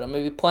episode. I'm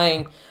gonna be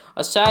playing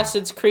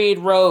Assassin's Creed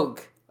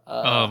Rogue.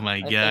 Oh my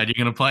god, you're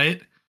gonna play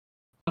it?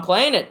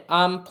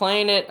 I'm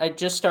playing it. I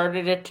just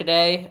started it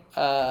today.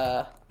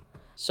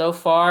 So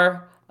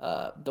far,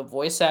 the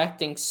voice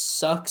acting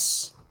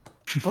sucks,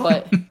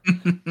 but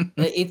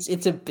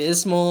it's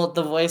abysmal,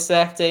 the voice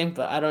acting,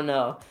 but I don't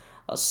know.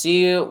 I'll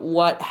see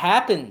what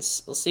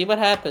happens.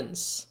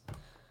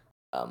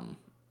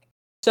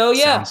 So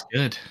yeah. Sounds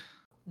good.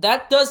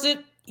 That does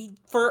it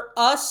for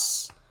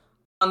us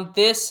on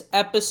this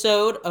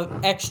episode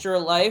of Extra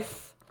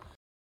Life.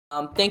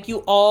 Thank you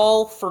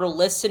all for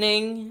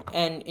listening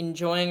and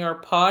enjoying our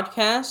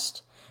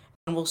podcast.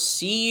 And we'll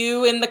see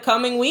you in the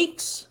coming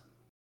weeks.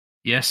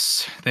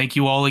 Yes. Thank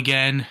you all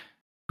again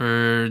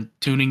for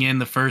tuning in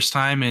the first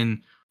time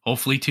and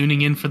hopefully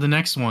tuning in for the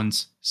next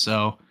ones.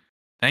 So,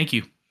 thank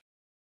you.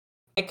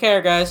 Take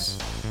care, guys.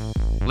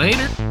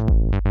 Later.